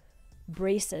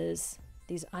braces,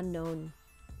 these unknown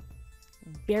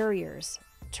barriers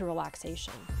to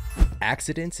relaxation.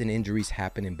 Accidents and injuries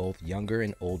happen in both younger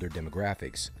and older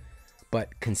demographics,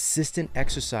 but consistent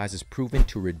exercise is proven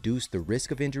to reduce the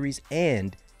risk of injuries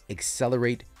and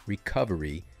accelerate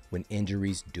recovery when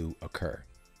injuries do occur.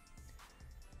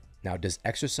 Now, does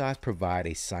exercise provide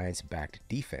a science-backed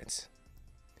defense?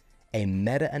 A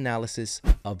meta-analysis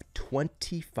of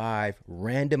 25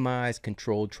 randomized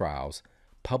controlled trials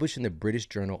published in the British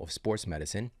Journal of Sports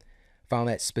Medicine found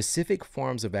that specific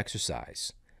forms of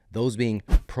exercise, those being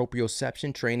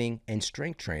proprioception training and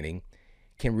strength training,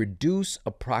 can reduce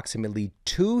approximately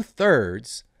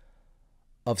 2/3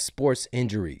 of sports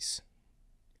injuries.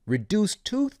 Reduce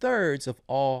 2/3 of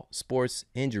all sports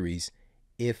injuries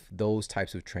if those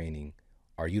types of training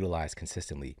are utilized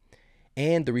consistently.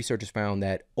 And the researchers found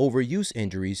that overuse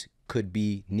injuries could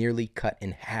be nearly cut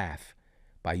in half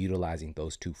by utilizing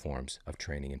those two forms of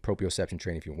training. And proprioception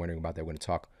training, if you're wondering about that, we're going to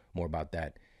talk more about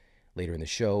that later in the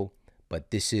show. But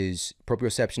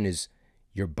proprioception is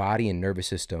your body and nervous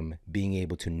system being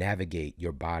able to navigate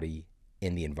your body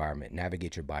in the environment,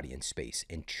 navigate your body in space,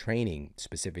 and training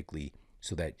specifically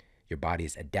so that your body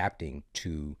is adapting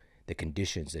to the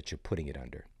conditions that you're putting it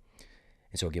under.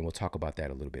 And so again, we'll talk about that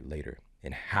a little bit later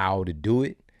and how to do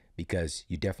it, because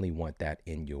you definitely want that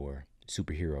in your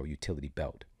superhero utility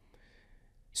belt.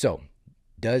 So,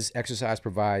 does exercise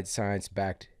provide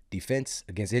science-backed defense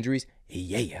against injuries?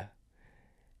 Yeah.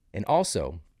 And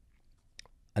also,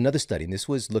 another study, and this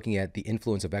was looking at the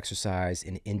influence of exercise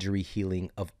in injury healing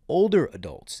of older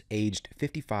adults aged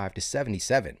 55 to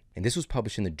 77. And this was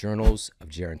published in the Journals of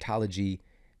Gerontology,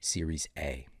 Series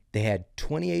A. They had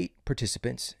 28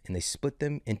 participants, and they split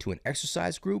them into an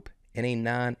exercise group and a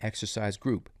non-exercise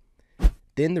group.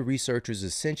 Then the researchers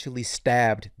essentially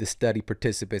stabbed the study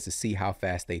participants to see how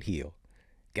fast they'd heal.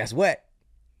 Guess what?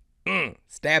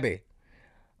 Stabby.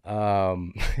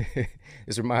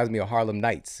 This reminds me of Harlem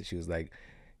Nights. She was like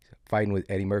fighting with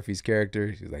Eddie Murphy's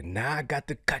character. She was like, "Nah, I got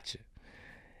to cut you."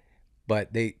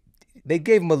 But they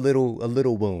gave him a little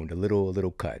wound, a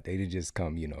little cut. They didn't just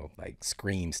come, like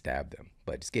scream stab them,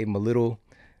 but just gave him a little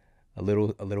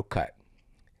cut.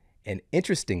 And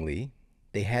interestingly,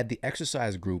 they had the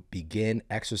exercise group begin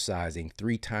exercising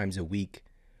 3 times a week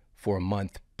for a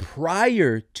month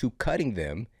prior to cutting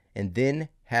them, and then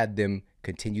had them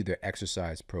continue their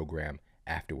exercise program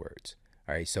afterwards.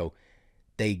 All right, so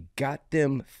they got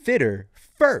them fitter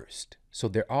first. So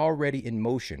they're already in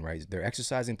motion, right? They're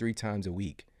exercising 3 times a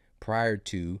week prior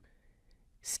to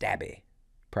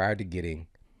prior to getting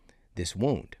this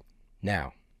wound.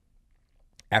 Now,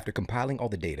 after compiling all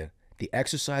the data, the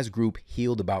exercise group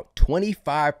healed about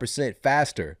 25%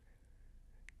 faster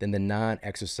than the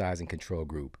non-exercising control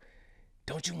group.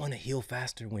 Don't you want to heal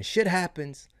faster when shit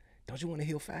happens? Don't you want to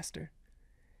heal faster?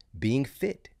 Being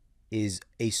fit is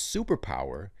a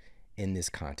superpower in this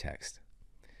context.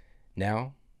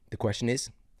 Now, the question is,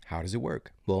 how does it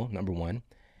work? Well, number one,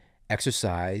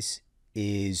 exercise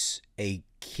is a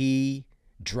key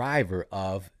driver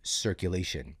of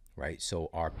circulation, right? So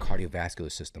our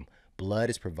cardiovascular system, blood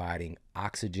is providing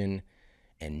oxygen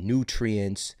and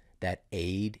nutrients that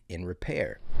aid in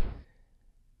repair.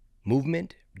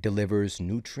 Movement delivers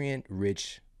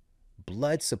nutrient-rich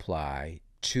blood supply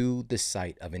to the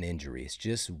site of an injury. It's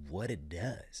just what it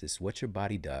does. It's what your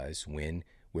body does when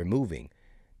we're moving.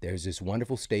 There's this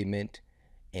wonderful statement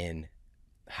in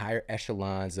higher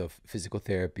echelons of physical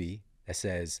therapy that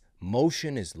says,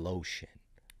 motion is lotion.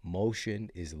 Motion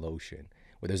is lotion.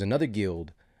 Where there's another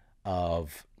guild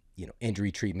of,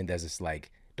 injury treatment that's just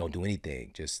like, don't do anything.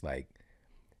 Just like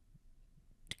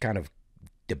kind of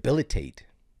debilitate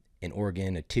an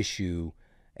organ, a tissue,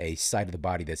 a site of the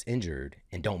body that's injured,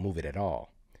 and don't move it at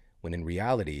all. When in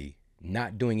reality,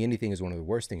 not doing anything is one of the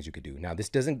worst things you could do. Now, this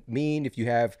doesn't mean if you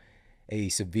have a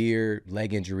severe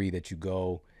leg injury that you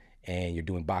go and you're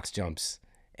doing box jumps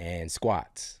and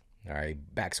squats, all right,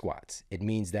 back squats. It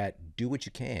means that do what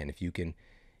you can. If you can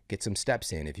get some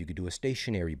steps in, if you could do a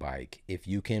stationary bike, if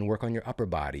you can work on your upper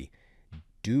body,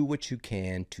 do what you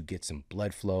can to get some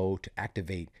blood flow, to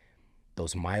activate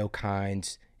those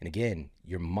myokines. And again,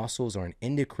 your muscles are an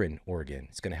endocrine organ.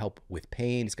 It's going to help with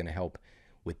pain. It's going to help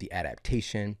with the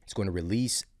adaptation. It's going to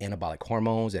release anabolic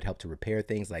hormones that help to repair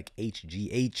things like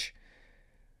HGH.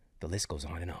 The list goes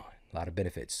on and on. A lot of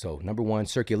benefits. So number one,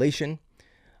 circulation.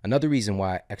 Another reason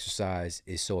why exercise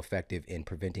is so effective in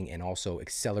preventing and also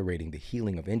accelerating the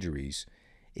healing of injuries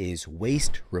is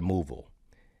waste removal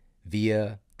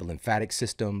via the lymphatic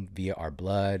system, via our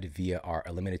blood, via our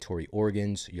eliminatory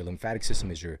organs. Your lymphatic system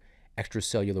is your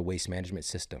extracellular waste management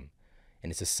system,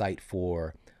 and it's a site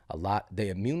for the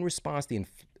immune response, the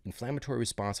inflammatory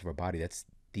response of our body. That's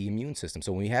the immune system.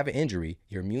 So when you have an injury,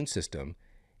 your immune system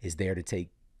is there to take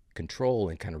control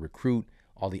and kind of recruit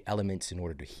all the elements in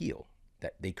order to heal.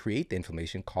 That they create the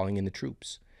inflammation, calling in the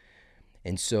troops.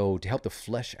 And so to help to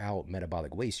flush out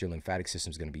metabolic waste, your lymphatic system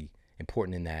is going to be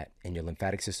important in that. And your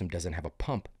lymphatic system doesn't have a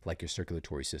pump like your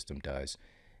circulatory system does.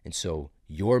 And so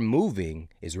your moving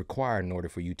is required in order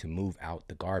for you to move out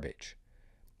the garbage.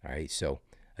 All right. So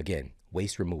again,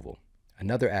 waste removal.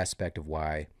 Another aspect of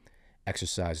why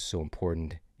exercise is so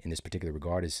important in this particular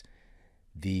regard is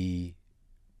the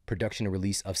production and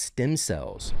release of stem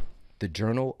cells. The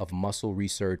Journal of Muscle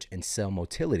Research and Cell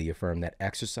Motility affirmed that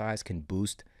exercise can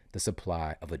boost the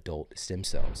supply of adult stem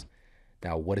cells.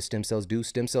 Now, what do stem cells do?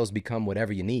 Stem cells become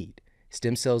whatever you need.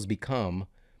 Stem cells become,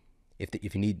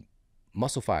 if you need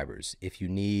muscle fibers, if you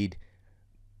need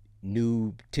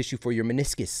new tissue for your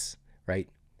meniscus, right?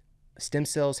 Stem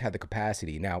cells have the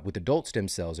capacity. Now, with adult stem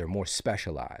cells, they're more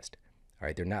specialized, all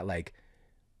right? They're not like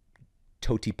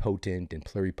totipotent and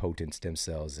pluripotent stem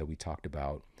cells that we talked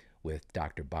about with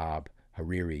Dr. Bob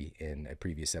Hariri in a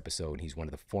previous episode. He's one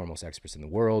of the foremost experts in the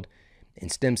world in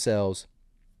stem cells.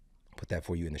 Put that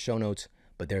for you in the show notes.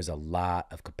 But there's a lot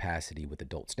of capacity with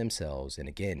adult stem cells. And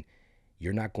again,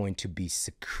 you're not going to be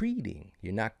secreting.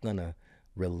 You're not going to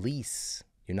release.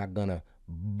 You're not going to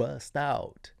bust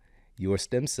out your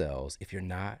stem cells if you're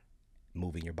not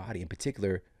moving your body. In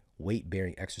particular,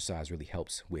 weight-bearing exercise really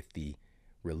helps with the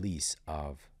release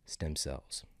of stem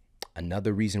cells.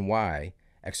 Another reason why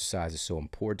exercise is so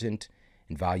important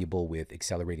and valuable with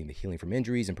accelerating the healing from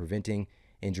injuries and preventing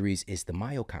injuries is the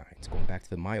myokines. Going back to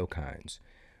the myokines.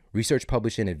 Research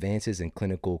published in Advances in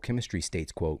Clinical Chemistry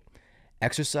states, quote,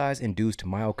 exercise-induced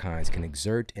myokines can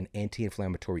exert an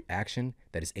anti-inflammatory action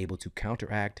that is able to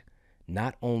counteract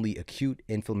not only acute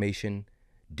inflammation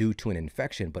due to an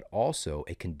infection, but also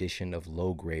a condition of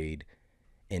low-grade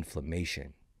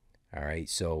inflammation. All right,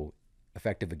 so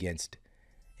effective against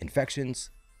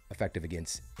infections, effective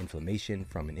against inflammation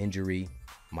from an injury.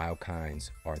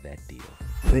 Myokines are that deal.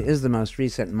 It is the most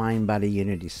recent mind-body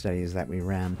unity studies that we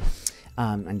ran.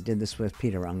 And did this with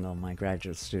Peter Ungel, my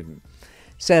graduate student.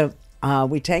 So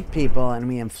we take people and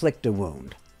we inflict a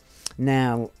wound.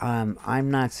 Now,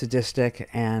 I'm not sadistic,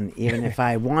 and even if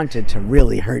I wanted to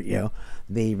really hurt you,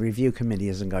 the review committee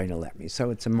isn't going to let me. So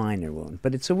it's a minor wound,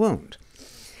 but it's a wound.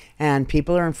 And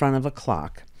people are in front of a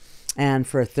clock. And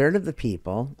for a third of the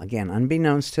people, again,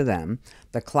 unbeknownst to them,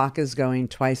 the clock is going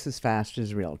twice as fast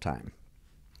as real time.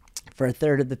 For a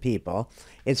third of the people,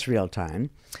 it's real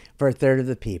time. For a third of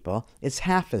the people, it's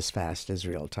half as fast as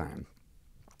real time.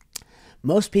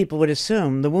 Most people would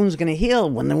assume the wound's going to heal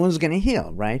when the wound's going to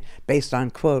heal, right? Based on,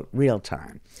 quote, real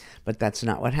time. But that's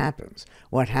not what happens.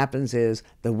 What happens is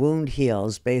the wound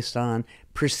heals based on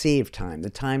perceived time,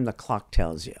 the time the clock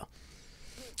tells you.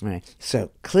 Right.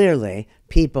 So clearly,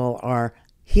 people are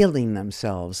healing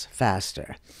themselves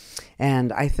faster.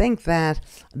 And I think that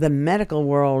the medical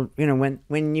world, you know,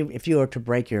 if you were to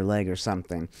break your leg or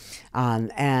something,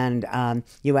 and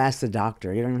you ask the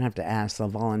doctor, you don't even have to ask, they'll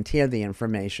volunteer the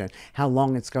information, how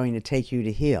long it's going to take you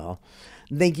to heal.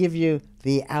 They give you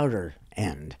the outer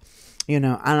end, you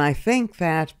know, and I think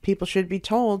that people should be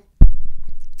told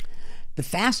the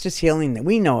fastest healing that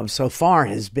we know of so far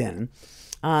has been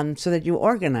so that you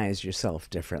organize yourself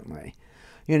differently.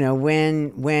 You know,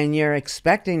 when you're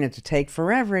expecting it to take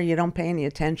forever, you don't pay any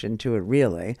attention to it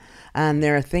really. And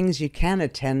there are things you can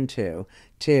attend to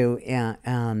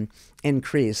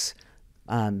increase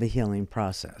the healing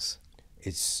process.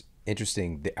 It's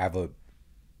interesting. I have a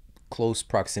close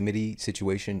proximity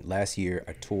situation. Last year,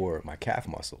 I tore my calf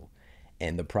muscle,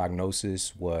 and the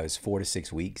prognosis was 4 to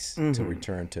 6 weeks to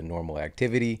return to normal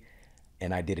activity,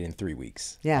 and I did it in 3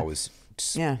 weeks. Yeah. I was,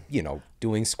 you know,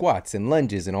 doing squats and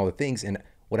lunges and all the things. And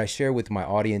what I share with my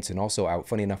audience, and also,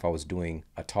 funny enough, I was doing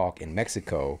a talk in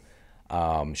Mexico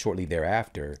shortly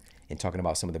thereafter and talking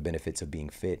about some of the benefits of being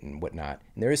fit and whatnot.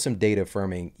 And there is some data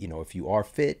affirming, you know, if you are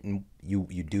fit and you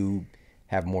do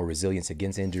have more resilience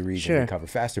against injuries and recover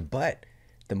faster. But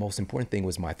the most important thing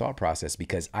was my thought process,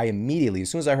 because I immediately, as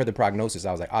soon as I heard the prognosis,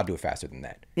 I was like, I'll do it faster than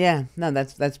that. Yeah, no,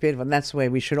 that's beautiful. That's the way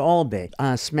we should all be.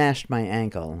 Smashed my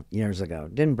ankle years ago.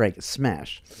 Didn't break it,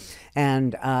 smashed.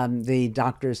 And the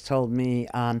doctors told me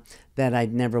that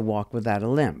I'd never walk without a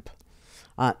limp.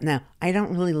 Now, I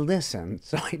don't really listen,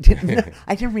 so I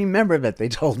didn't remember that they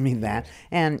told me that.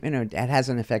 And, you know, it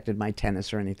hasn't affected my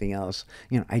tennis or anything else.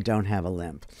 You know, I don't have a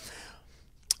limp.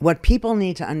 What people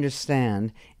need to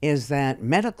understand is that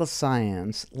medical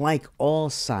science, like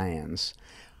all science,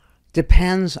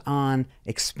 depends on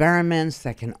experiments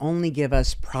that can only give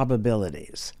us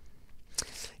probabilities.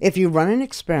 If you run an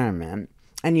experiment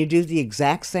and you do the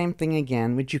exact same thing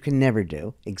again, which you can never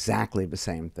do, exactly the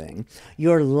same thing,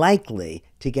 you're likely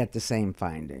to get the same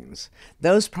findings.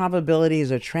 Those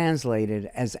probabilities are translated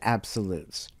as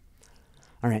absolutes.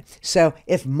 All right, so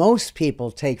if most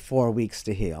people take 4 weeks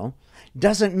to heal,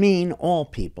 doesn't mean all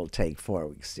people take 4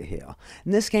 weeks to heal.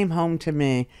 And this came home to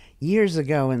me years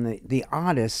ago in the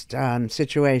oddest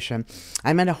situation.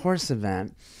 I'm at a horse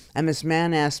event, and this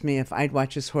man asked me if I'd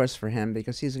watch his horse for him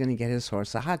because he's going to get his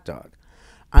horse a hot dog.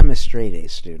 I'm a straight A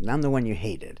student. I'm the one you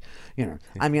hated. You know,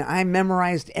 I mean, I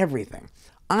memorized everything.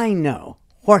 I know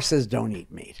horses don't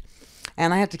eat meat.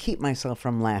 And I had to keep myself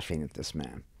from laughing at this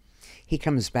man. He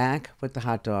comes back with the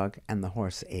hot dog, and the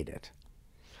horse ate it.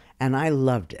 And I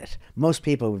loved it. Most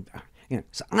people would, you know,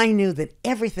 so I knew that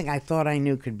everything I thought I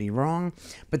knew could be wrong,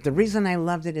 but the reason I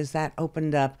loved it is that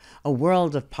opened up a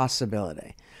world of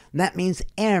possibility. That means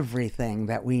everything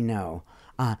that we know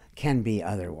can be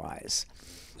otherwise.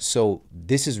 So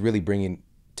this is really bringing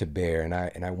to bear, and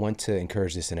I want to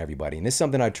encourage this in everybody. And this is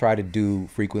something I try to do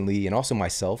frequently, and also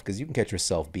myself, because you can catch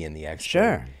yourself being the expert.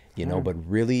 Sure. You know, but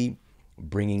really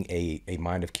bringing a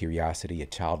mind of curiosity, a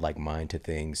childlike mind to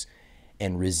things,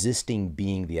 and resisting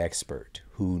being the expert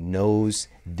who knows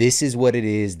this is what it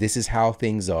is, this is how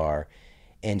things are,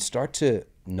 and start to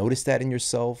notice that in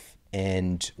yourself.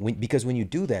 And because when you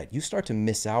do that, you start to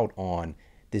miss out on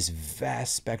this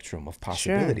vast spectrum of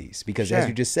possibilities. Sure. Because as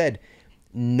you just said,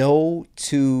 no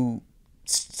two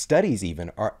studies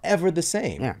even are ever the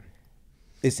same. Yeah.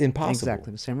 It's impossible.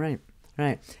 Exactly the same, right.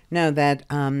 Right. No, that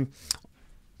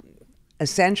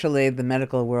essentially the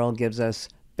medical world gives us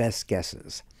best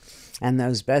guesses. And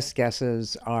those best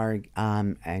guesses are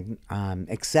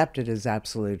accepted as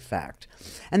absolute fact.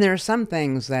 And there are some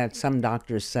things that some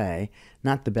doctors say,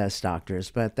 not the best doctors,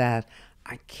 but that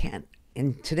I can't,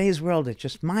 in today's world, it's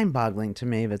just mind-boggling to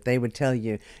me that they would tell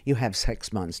you, you have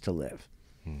 6 months to live.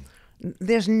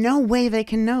 There's no way they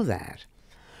can know that.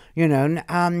 You know,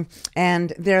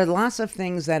 and there are lots of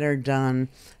things that are done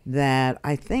that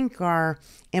I think are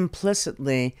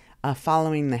implicitly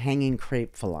following the hanging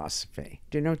crepe philosophy.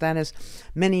 Do you know what that is?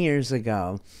 Many years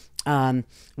ago,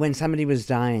 when somebody was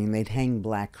dying, they'd hang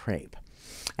black crepe.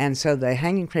 And so the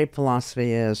hanging crepe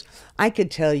philosophy is, I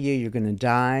could tell you you're going to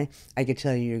die. I could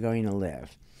tell you you're going to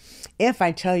live. If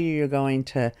I tell you you're going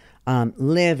to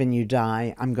live and you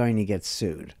die, I'm going to get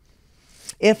sued.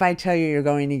 If I tell you you're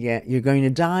going to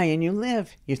die and you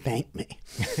live, you thank me,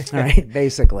 all right,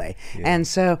 basically. Yeah. And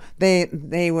so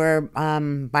they were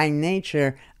by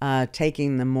nature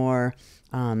taking the more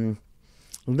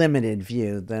limited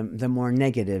view, the more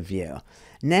negative view.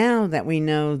 Now that we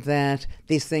know that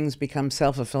these things become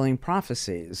self-fulfilling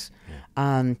prophecies,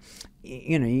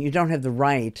 you don't have the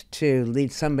right to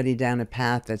lead somebody down a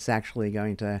path that's actually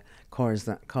going to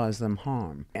cause them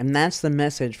harm. And that's the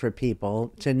message for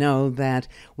people, to know that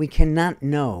we cannot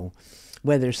know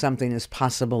whether something is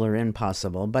possible or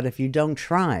impossible. But if you don't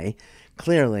try,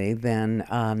 clearly, then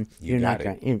you're not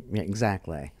going.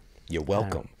 Exactly. You're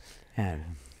welcome.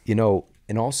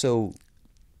 And also,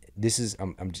 this is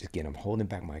I'm holding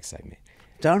back my excitement.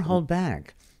 Don't hold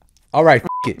back. All right,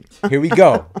 it. Here we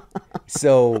go.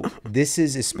 So this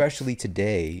is, especially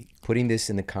today, putting this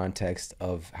in the context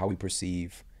of how we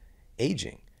perceive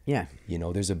aging. Yeah.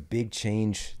 There's a big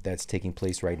change that's taking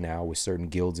place right now with certain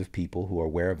guilds of people who are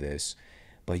aware of this.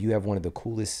 But you have one of the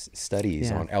coolest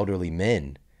studies on elderly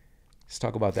men. Let's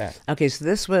talk about that. Okay, so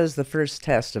this was the first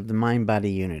test of the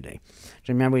mind-body unity.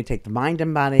 So remember, we take the mind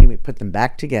and body, we put them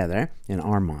back together in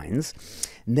our minds.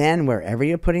 Then wherever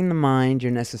you're putting the mind,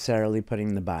 you're necessarily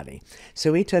putting the body.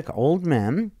 So we took old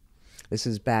men. This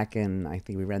is back in, I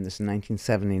think we ran this in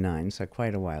 1979, so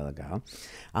quite a while ago.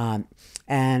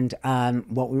 And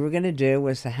what we were going to do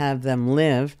was to have them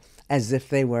live as if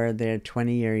they were their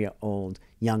 20-year-old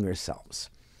younger selves.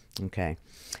 Okay.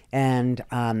 And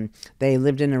they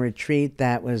lived in a retreat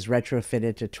that was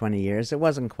retrofitted to 20 years. It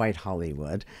wasn't quite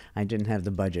Hollywood. I didn't have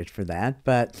the budget for that.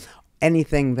 But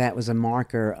anything that was a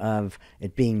marker of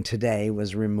it being today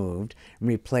was removed and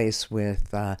replaced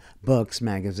with books,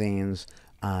 magazines,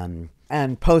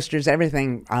 and posters,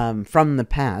 everything from the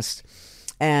past.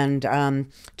 And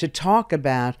to talk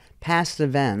about past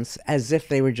events as if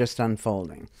they were just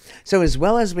unfolding. So as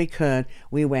well as we could,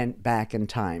 we went back in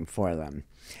time for them.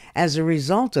 As a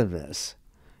result of this,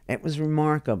 it was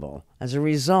remarkable. As a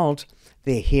result,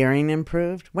 the hearing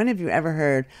improved. When have you ever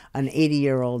heard an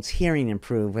 80-year-old's hearing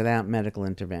improve without medical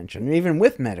intervention, or even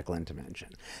with medical intervention?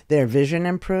 Their vision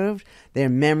improved, their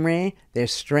memory, their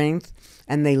strength,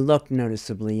 and they looked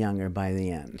noticeably younger by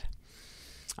the end.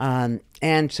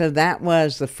 And so that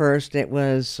was the first. It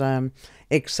was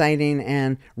exciting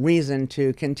and reason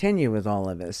to continue with all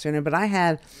of this. But I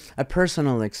had a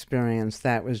personal experience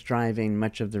that was driving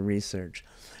much of the research.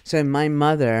 So my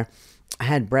mother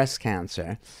had breast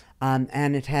cancer,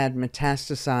 and it had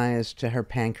metastasized to her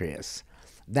pancreas.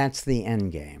 That's the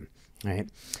end game, right?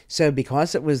 So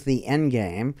because it was the end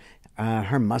game,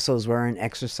 her muscles weren't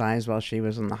exercised while she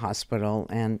was in the hospital,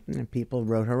 and people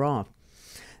wrote her off.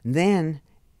 Then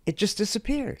it just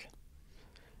disappeared.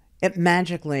 It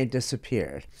magically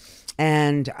disappeared.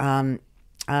 And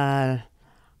I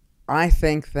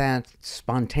think that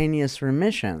spontaneous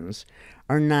remissions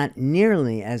are not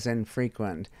nearly as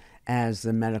infrequent as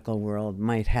the medical world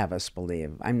might have us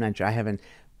believe. I'm not sure. I haven't,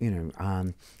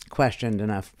 questioned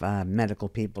enough medical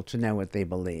people to know what they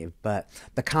believe. But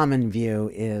the common view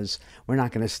is we're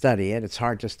not going to study it. It's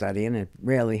hard to study, and it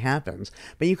rarely happens.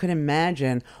 But you can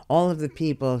imagine all of the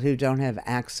people who don't have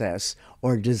access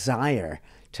or desire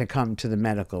to come to the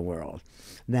medical world,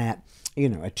 that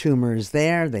a tumor is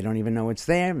there, they don't even know it's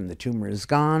there, and the tumor is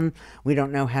gone. We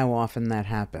don't know how often that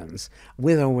happens,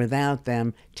 with or without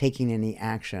them taking any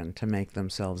action to make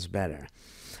themselves better.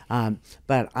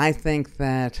 But I think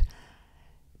that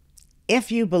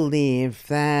if you believe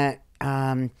that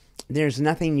there's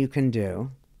nothing you can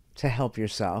do to help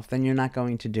yourself, then you're not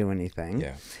going to do anything.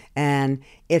 Yeah. And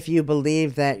if you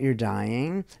believe that you're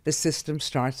dying, the system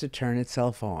starts to turn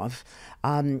itself off,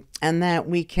 and that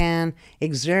we can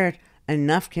exert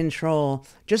enough control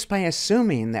just by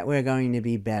assuming that we're going to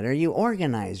be better. You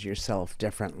organize yourself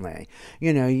differently.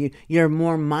 You're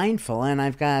more mindful, and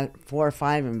I've got 4 or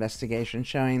 5 investigations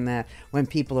showing that when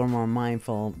people are more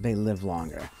mindful, they live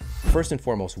longer. First and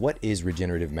foremost, what is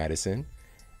regenerative medicine?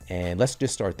 And let's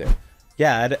just start there.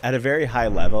 Yeah, at a very high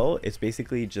level, it's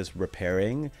basically just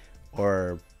repairing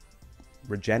or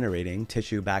regenerating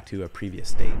tissue back to a previous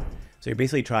state. So you're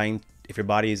basically trying, if your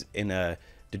body's in a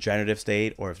degenerative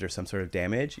state or if there's some sort of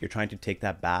damage, you're trying to take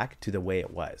that back to the way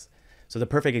it was. So the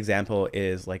perfect example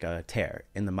is like a tear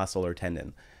in the muscle or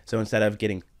tendon. So instead of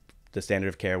getting, the standard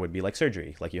of care would be like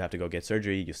surgery. Like you have to go get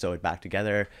surgery, you sew it back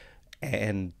together,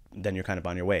 and then you're kind of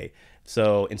on your way.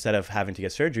 So instead of having to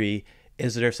get surgery,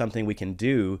 is there something we can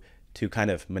do to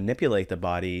kind of manipulate the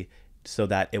body so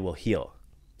that it will heal?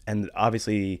 And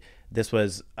obviously this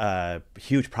was a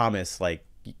huge promise, like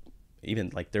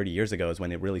even like 30 years ago is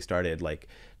when it really started. Like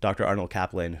Dr. Arnold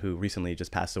Kaplan, who recently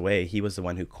just passed away, he was the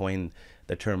one who coined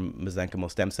the term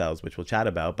mesenchymal stem cells, which we'll chat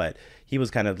about, but he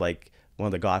was kind of like one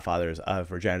of the godfathers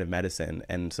of regenerative medicine.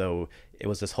 And so it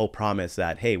was this whole promise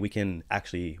that, hey, we can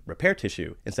actually repair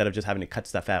tissue instead of just having to cut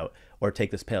stuff out or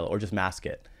take this pill or just mask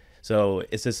it. So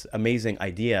it's this amazing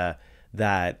idea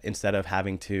that instead of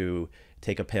having to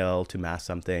take a pill to mask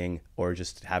something or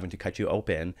just having to cut you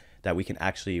open, that we can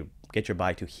actually get your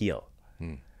body to heal.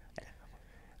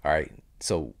 All right.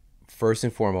 So first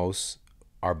and foremost,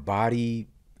 our body,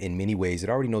 in many ways, it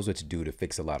already knows what to do to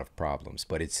fix a lot of problems,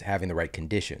 but it's having the right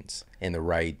conditions and the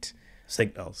right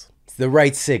Signals.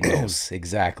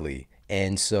 Exactly.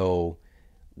 And so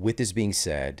with this being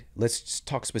said, let's just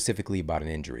talk specifically about an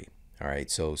injury. All right.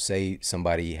 So say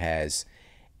somebody has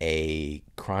a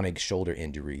chronic shoulder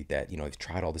injury that, they've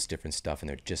tried all this different stuff and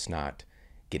they're just not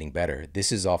getting better.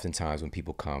 This is oftentimes when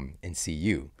people come and see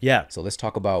you. Yeah. So let's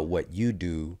talk about what you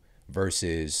do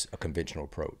versus a conventional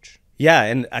approach. Yeah.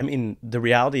 And I mean, the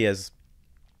reality is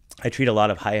I treat a lot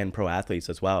of high-end pro athletes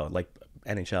as well, like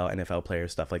NHL, NFL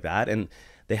players, stuff like that. And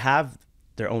they have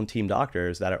their own team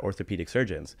doctors that are orthopedic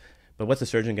surgeons. But what's a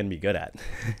surgeon going to be good at?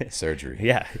 Surgery.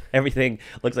 Yeah. Everything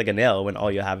looks like a nail when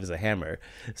all you have is a hammer.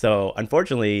 So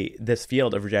unfortunately, this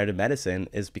field of regenerative medicine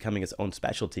is becoming its own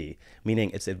specialty,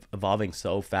 meaning it's evolving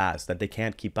so fast that they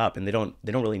can't keep up and they don't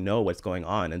really know what's going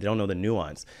on and they don't know the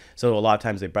nuance. So a lot of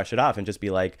times they brush it off and just be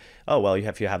like, oh, well,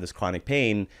 if you have this chronic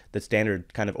pain, the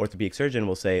standard kind of orthopedic surgeon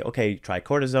will say, okay, try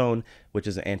cortisone, which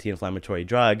is an anti-inflammatory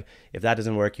drug. If that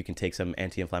doesn't work, you can take some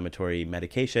anti-inflammatory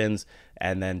medications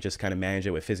and then just kind of manage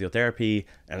it with physiotherapy.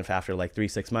 And if after like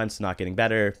 3-6 months not getting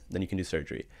better, then you can do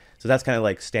surgery. So that's kind of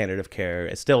like standard of care.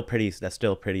 That's still pretty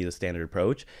the standard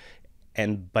approach.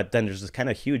 But then there's this kind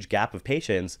of huge gap of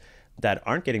patients that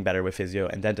aren't getting better with physio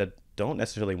and then that don't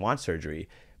necessarily want surgery.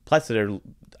 Plus,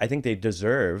 I think they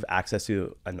deserve access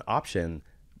to an option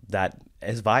that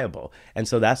is viable. And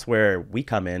so that's where we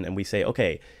come in and we say,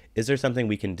 okay, is there something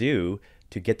we can do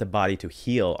to get the body to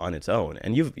heal on its own?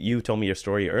 And you told me your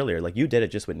story earlier, like you did it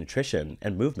just with nutrition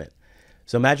and movement.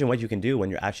 So imagine what you can do when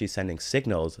you're actually sending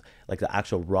signals, like the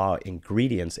actual raw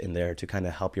ingredients in there to kind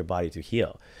of help your body to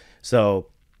heal. So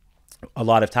a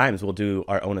lot of times we'll do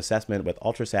our own assessment with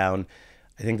ultrasound.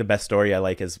 I think the best story I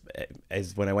like is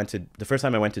when the first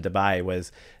time I went to Dubai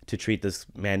was to treat this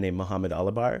man named Mohammed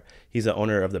Alibar. He's the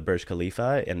owner of the Burj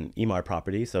Khalifa and Emaar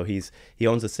property. So he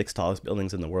owns the 6 tallest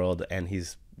buildings in the world, and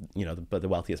he's the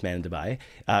wealthiest man in Dubai,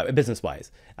 business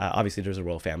wise. Obviously there's the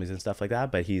royal families and stuff like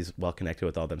that, but he's well connected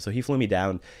with all of them. So he flew me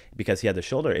down because he had the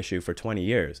shoulder issue for 20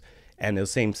 years, and it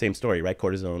was same story, right?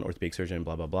 Cortisone, orthopedic surgeon,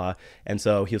 blah blah blah. And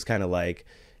so he was kind of like,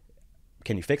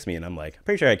 can you fix me? And I'm like,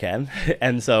 pretty sure I can.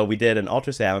 And so we did an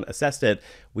ultrasound, assessed it.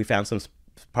 We found some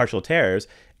partial tears,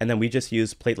 and then we just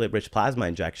used platelet-rich plasma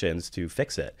injections to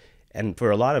fix it. And for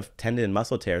a lot of tendon and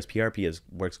muscle tears, PRP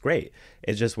works great.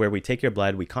 It's just where we take your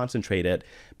blood, we concentrate it,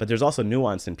 but there's also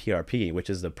nuance in PRP, which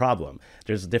is the problem.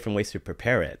 There's different ways to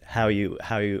prepare it,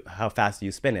 how fast do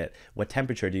you spin it, what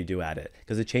temperature do you do at it,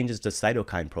 because it changes the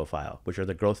cytokine profile, which are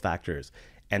the growth factors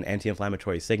and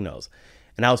anti-inflammatory signals.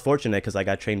 And I was fortunate because I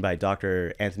got trained by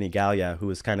Dr. Anthony Gallia, who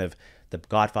was kind of the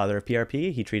godfather of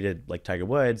PRP. He treated like Tiger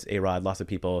Woods, A-Rod, lots of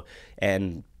people.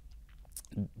 And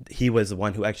he was the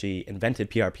one who actually invented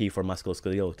PRP for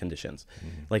musculoskeletal conditions.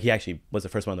 Mm-hmm. Like he actually was the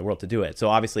first one in the world to do it. So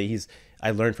obviously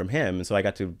I learned from him. And so I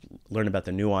got to learn about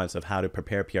the nuance of how to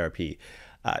prepare PRP.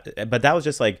 But that was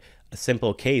just like a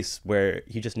simple case where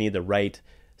you just need the right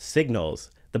signals.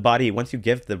 The body, once you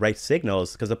give the right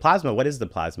signals, because the plasma, what is the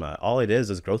plasma? All it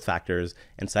is growth factors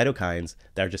and cytokines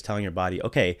that are just telling your body,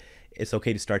 okay, it's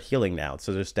okay to start healing now.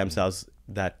 So there's stem cells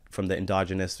that from the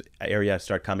endogenous area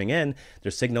start coming in.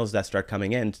 There's signals that start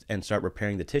coming in and start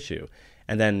repairing the tissue.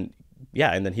 And then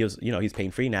he was, he's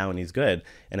pain free now and he's good.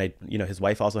 And his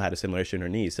wife also had a similar issue in her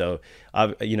knee. So,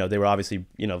 they were obviously,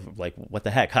 like, what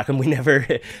the heck? How come we never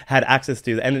had access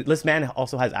to? And this man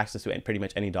also has access to pretty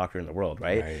much any doctor in the world,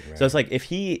 right? So it's like if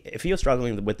he was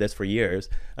struggling with this for years,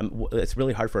 it's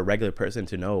really hard for a regular person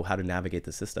to know how to navigate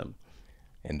the system.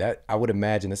 And that, I would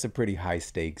imagine, that's a pretty high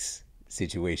stakes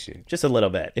situation. Just a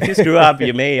little bit. If you screw up,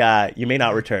 you may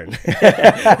not return.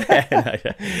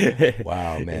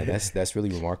 Wow, man, that's really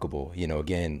remarkable.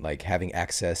 Again, like having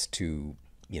access to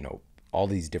all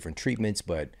these different treatments,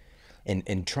 but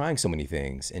and trying so many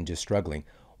things and just struggling.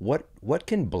 What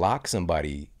can block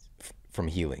somebody from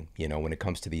healing? When it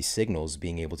comes to these signals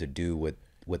being able to do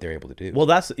what they're able to do. Well,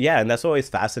 and that's always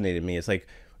fascinated me. It's like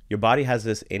your body has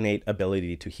this innate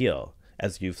ability to heal,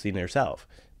 as you've seen yourself.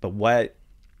 But what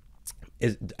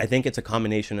I think it's a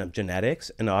combination of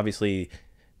genetics and obviously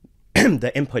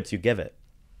the inputs you give it.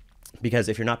 Because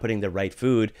if you're not putting the right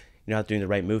food, you're not doing the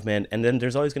right movement, and then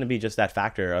there's always going to be just that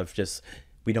factor of just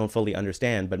we don't fully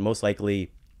understand, but most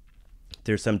likely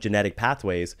there's some genetic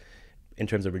pathways in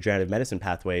terms of regenerative medicine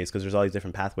pathways, because there's all these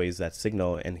different pathways that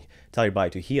signal and tell your body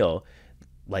to heal.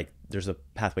 Like there's a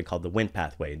pathway called the WNT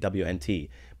pathway, WNT,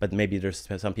 but maybe there's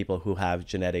some people who have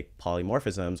genetic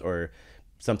polymorphisms or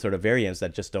some sort of variants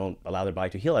that just don't allow their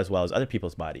body to heal as well as other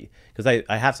people's body. Because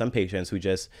I have some patients who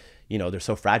just, they're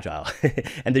so fragile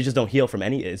and they just don't heal from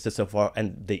any, it's just so far,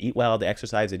 and they eat well, they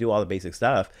exercise, they do all the basic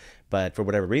stuff, but for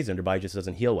whatever reason, their body just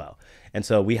doesn't heal well. And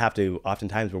so we have to,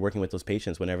 oftentimes we're working with those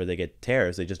patients whenever they get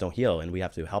tears, they just don't heal, and we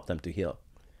have to help them to heal.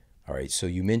 All right, so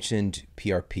you mentioned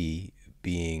PRP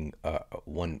being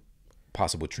one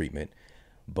possible treatment,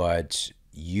 but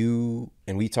you,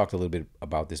 and we talked a little bit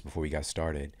about this before we got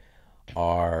started,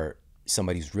 are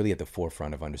somebody who's really at the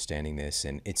forefront of understanding this,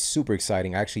 and it's super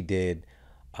exciting. I actually did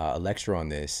a lecture on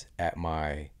this at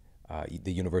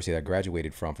the university that I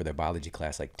graduated from for their biology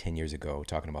class like 10 years ago,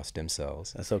 talking about stem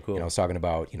cells. That's so cool. I was talking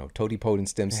about, totipotent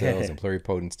stem cells and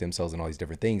pluripotent stem cells and all these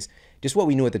different things, just what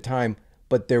we knew at the time,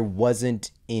 but there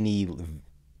wasn't any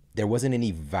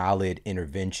valid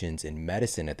interventions in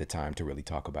medicine at the time to really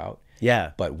talk about.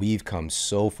 Yeah. But we've come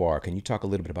so far. Can you talk a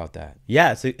little bit about that?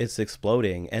 Yeah, it's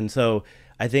exploding. And so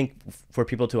I think for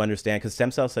people to understand, because stem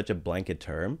cell is such a blanket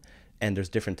term, and there's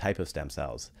different types of stem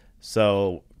cells.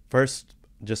 So first,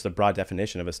 just a broad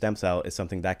definition of a stem cell is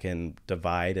something that can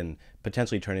divide and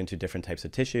potentially turn into different types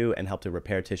of tissue and help to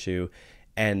repair tissue.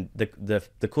 And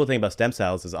the cool thing about stem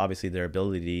cells is obviously their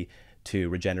ability to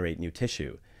regenerate new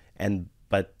tissue.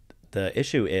 But the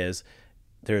issue is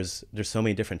there's so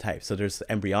many different types. So there's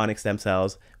embryonic stem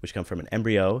cells, which come from an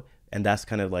embryo, and that's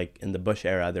kind of like in the Bush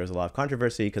era, there was a lot of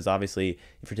controversy because obviously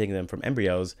if you're taking them from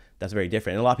embryos, that's very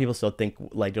different. And a lot of people still think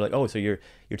like, they're like, oh, so are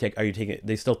you taking,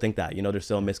 they still think that, there's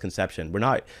still a misconception. We're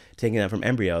not taking them from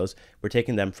embryos. We're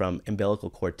taking them from umbilical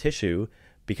cord tissue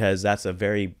because that's a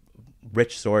very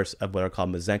rich source of what are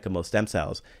called mesenchymal stem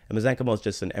cells. And mesenchymal is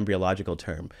just an embryological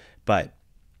term. But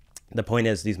the point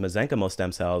is these mesenchymal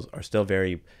stem cells are still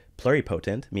very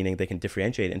pluripotent, meaning they can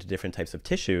differentiate into different types of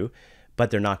tissue, but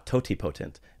they're not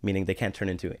totipotent, meaning they can't turn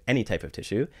into any type of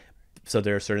tissue. So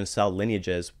there are certain cell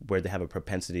lineages where they have a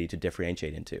propensity to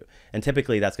differentiate into. And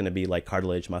typically that's going to be like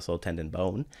cartilage, muscle, tendon,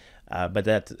 bone.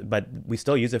 But we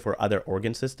still use it for other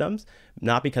organ systems,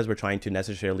 not because we're trying to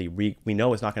necessarily, we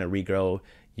know it's not going to regrow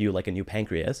you like a new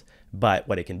pancreas, but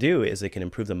what it can do is it can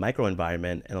improve the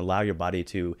microenvironment and allow your body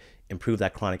to improve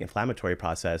that chronic inflammatory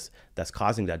process that's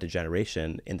causing that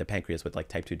degeneration in the pancreas with like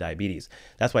type 2 diabetes.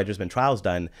 That's why there's been trials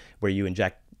done where you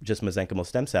inject just mesenchymal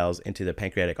stem cells into the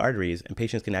pancreatic arteries and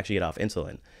patients can actually get off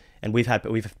insulin. And we've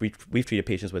treated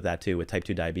patients with that too, with type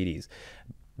 2 diabetes.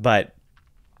 But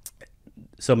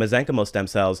so mesenchymal stem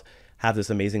cells have this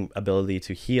amazing ability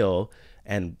to heal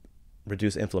and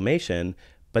reduce inflammation,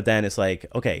 but then it's like,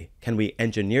 okay, can we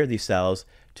engineer these cells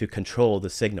to control the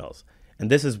signals? And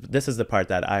this is the part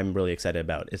that I'm really excited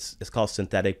about. It's called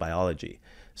synthetic biology.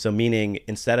 So meaning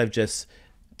instead of just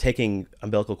taking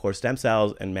umbilical cord stem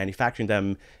cells and manufacturing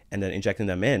them and then injecting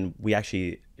them in, we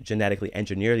actually genetically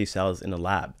engineer these cells in a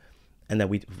lab. And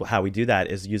then how we do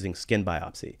that is using skin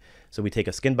biopsy. So we take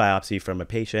a skin biopsy from a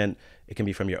patient, it can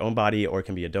be from your own body or it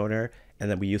can be a donor,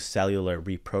 and then we use cellular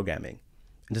reprogramming.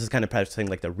 And this is kind of pressing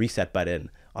like the reset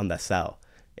button on the cell.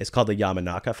 It's called the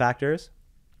Yamanaka factors.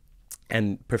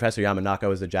 And Professor Yamanaka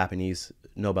was a Japanese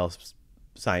Nobel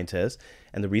scientist.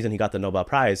 And the reason he got the Nobel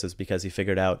Prize is because he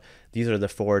figured out these are the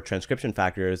 4 transcription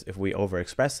factors. If we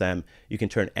overexpress them, you can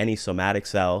turn any somatic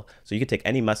cell. So you could take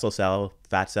any muscle cell,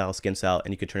 fat cell, skin cell,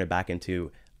 and you could turn it back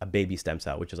into a baby stem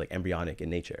cell, which is like embryonic in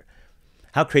nature.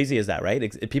 How crazy is that, right?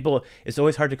 It's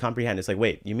always hard to comprehend. It's like,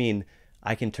 wait, you mean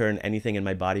I can turn anything in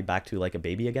my body back to like a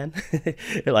baby again?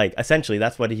 Like essentially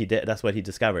that's what he did. That's what he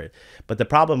discovered. But the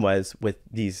problem was with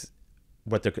these,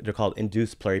 what they're called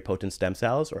induced pluripotent stem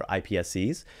cells or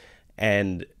iPSCs.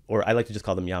 Or I like to just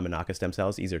call them Yamanaka stem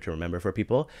cells, easier to remember for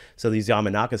people. So these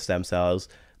Yamanaka stem cells,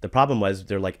 the problem was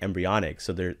they're like embryonic.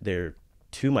 So they're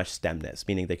too much stemness,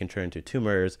 meaning they can turn into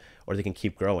tumors or they can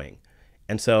keep growing.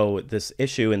 And so this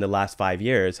issue in the last 5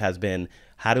 years has been,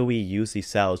 how do we use these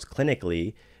cells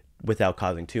clinically without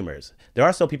causing tumors? There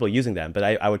are still people using them, but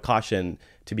I would caution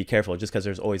to be careful just because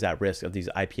there's always that risk of these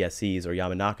iPSCs or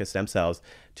Yamanaka stem cells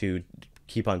to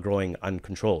keep on growing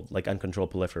uncontrolled, like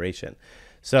uncontrolled proliferation.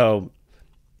 So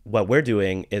what we're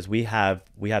doing is we have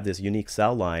this unique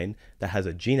cell line that has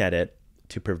a gene edit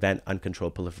to prevent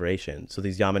uncontrolled proliferation. So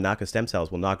these Yamanaka stem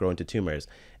cells will not grow into tumors.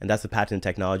 And that's the patent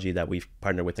technology that we've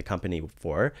partnered with the company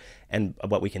for. And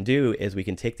what we can do is we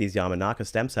can take these Yamanaka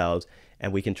stem cells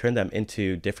and we can turn them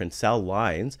into different cell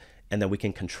lines, and then we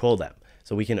can control them.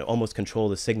 So we can almost control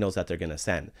the signals that they're going to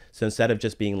send. So instead of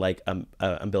just being like an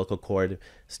umbilical cord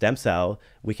stem cell,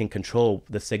 we can control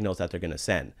the signals that they're going to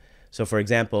send. So for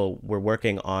example, we're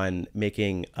working on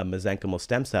making a mesenchymal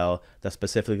stem cell that's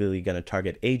specifically going to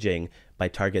target aging by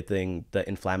targeting the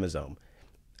inflammasome.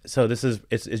 So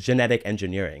it's genetic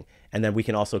engineering. And then we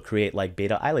can also create like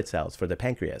beta islet cells for the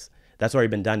pancreas. That's already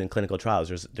been done in clinical trials.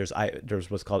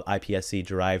 There's what's called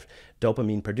iPSC-derived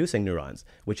dopamine-producing neurons,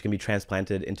 which can be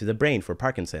transplanted into the brain for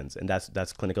Parkinson's, and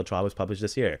that's clinical trial was published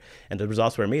this year. And the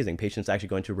results were amazing. Patients actually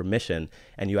go into remission,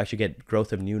 and you actually get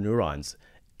growth of new neurons.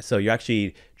 So you're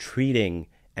actually treating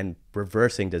and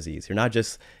reversing disease. You're not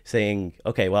just saying,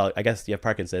 okay, well, I guess you have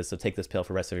Parkinson's, so take this pill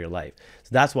for the rest of your life. So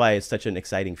that's why it's such an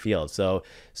exciting field. So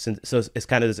it's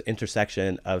kind of this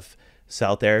intersection of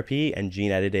cell therapy and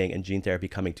gene editing and gene therapy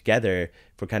coming together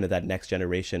for kind of that next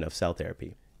generation of cell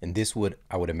therapy. And this would,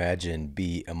 I would imagine,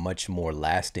 be a much more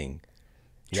lasting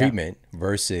treatment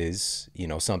versus, you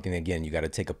know, something, again, you got to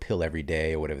take a pill every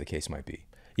day or whatever the case might be.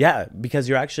 Yeah, because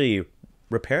you're actually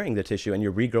repairing the tissue and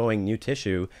you're regrowing new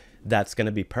tissue that's going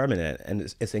to be permanent,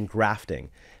 and it's engrafting.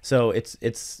 So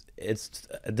this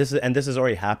is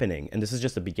already happening, and this is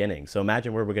just the beginning. So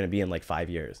imagine where we're going to be in like 5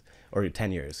 years or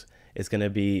 10 years. It's going to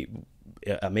be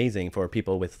amazing for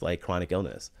people with like chronic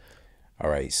illness. All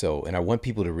right. So, and I want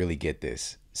people to really get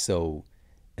this. So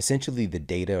essentially the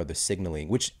data or the signaling,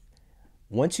 which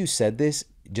once you said this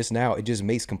just now, it just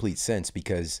makes complete sense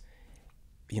because,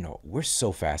 you know, we're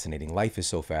so fascinating. Life is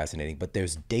so fascinating, but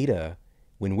there's data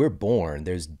when we're born,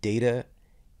 there's data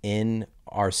in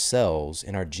our cells,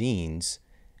 in our genes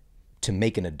to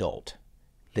make an adult.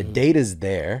 The data's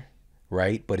there,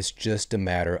 right? But it's just a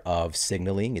matter of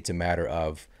signaling. It's a matter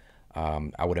of,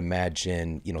 I would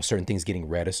imagine, you know, certain things getting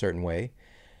read a certain way.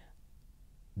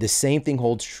 The same thing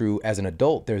holds true as an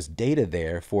adult. There's data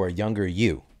there for a younger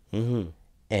you. Mm-hmm.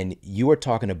 And you are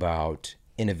talking about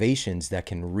innovations that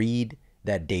can read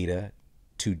that data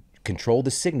to control the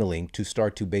signaling to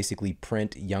start to basically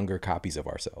print younger copies of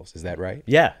ourselves. Is that right?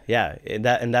 Yeah. And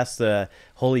that's the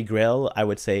holy grail, I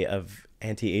would say, of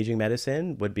anti-aging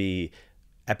medicine would be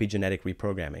epigenetic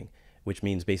reprogramming, which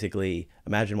means basically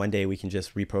imagine one day we can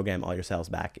just reprogram all your cells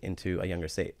back into a younger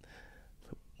state,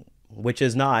 which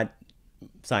is not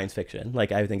science fiction.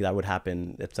 Like, I think that would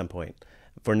happen at some point.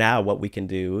 For now, what we can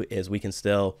do is we can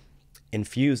still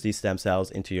infuse these stem cells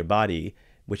into your body,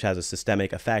 which has a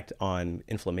systemic effect on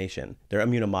inflammation. They're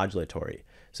immunomodulatory.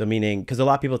 So meaning, because a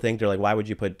lot of people think, they're like, why would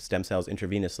you put stem cells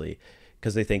intravenously?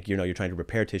 Because they think, you know, you're trying to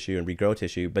repair tissue and regrow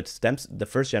tissue. But the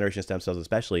first generation stem cells,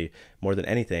 especially, more than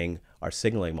anything, are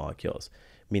signaling molecules,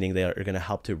 meaning they are going to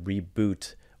help to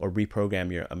reboot or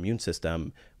reprogram your immune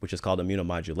system, which is called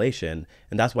immunomodulation.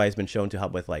 And that's why it's been shown to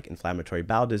help with like inflammatory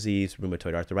bowel disease,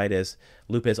 rheumatoid arthritis,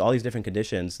 lupus, all these different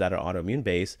conditions that are autoimmune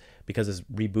based, because it's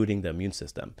rebooting the immune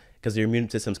system, because your immune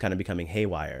system's kind of becoming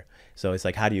haywire. So it's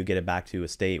like, how do you get it back to a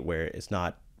state where it's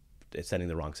sending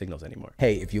the wrong signals anymore?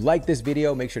 Hey, if you like this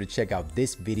video, make sure to check out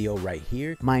this video right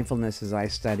here. Mindfulness, as I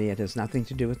study it, has nothing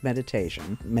to do with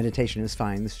meditation. Meditation is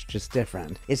fine, this is just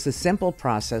different. It's the simple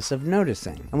process of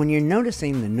noticing. And when you're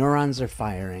noticing, the neurons are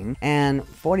firing, and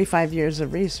 45 years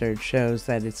of research shows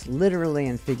that it's literally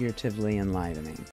and figuratively enlivening.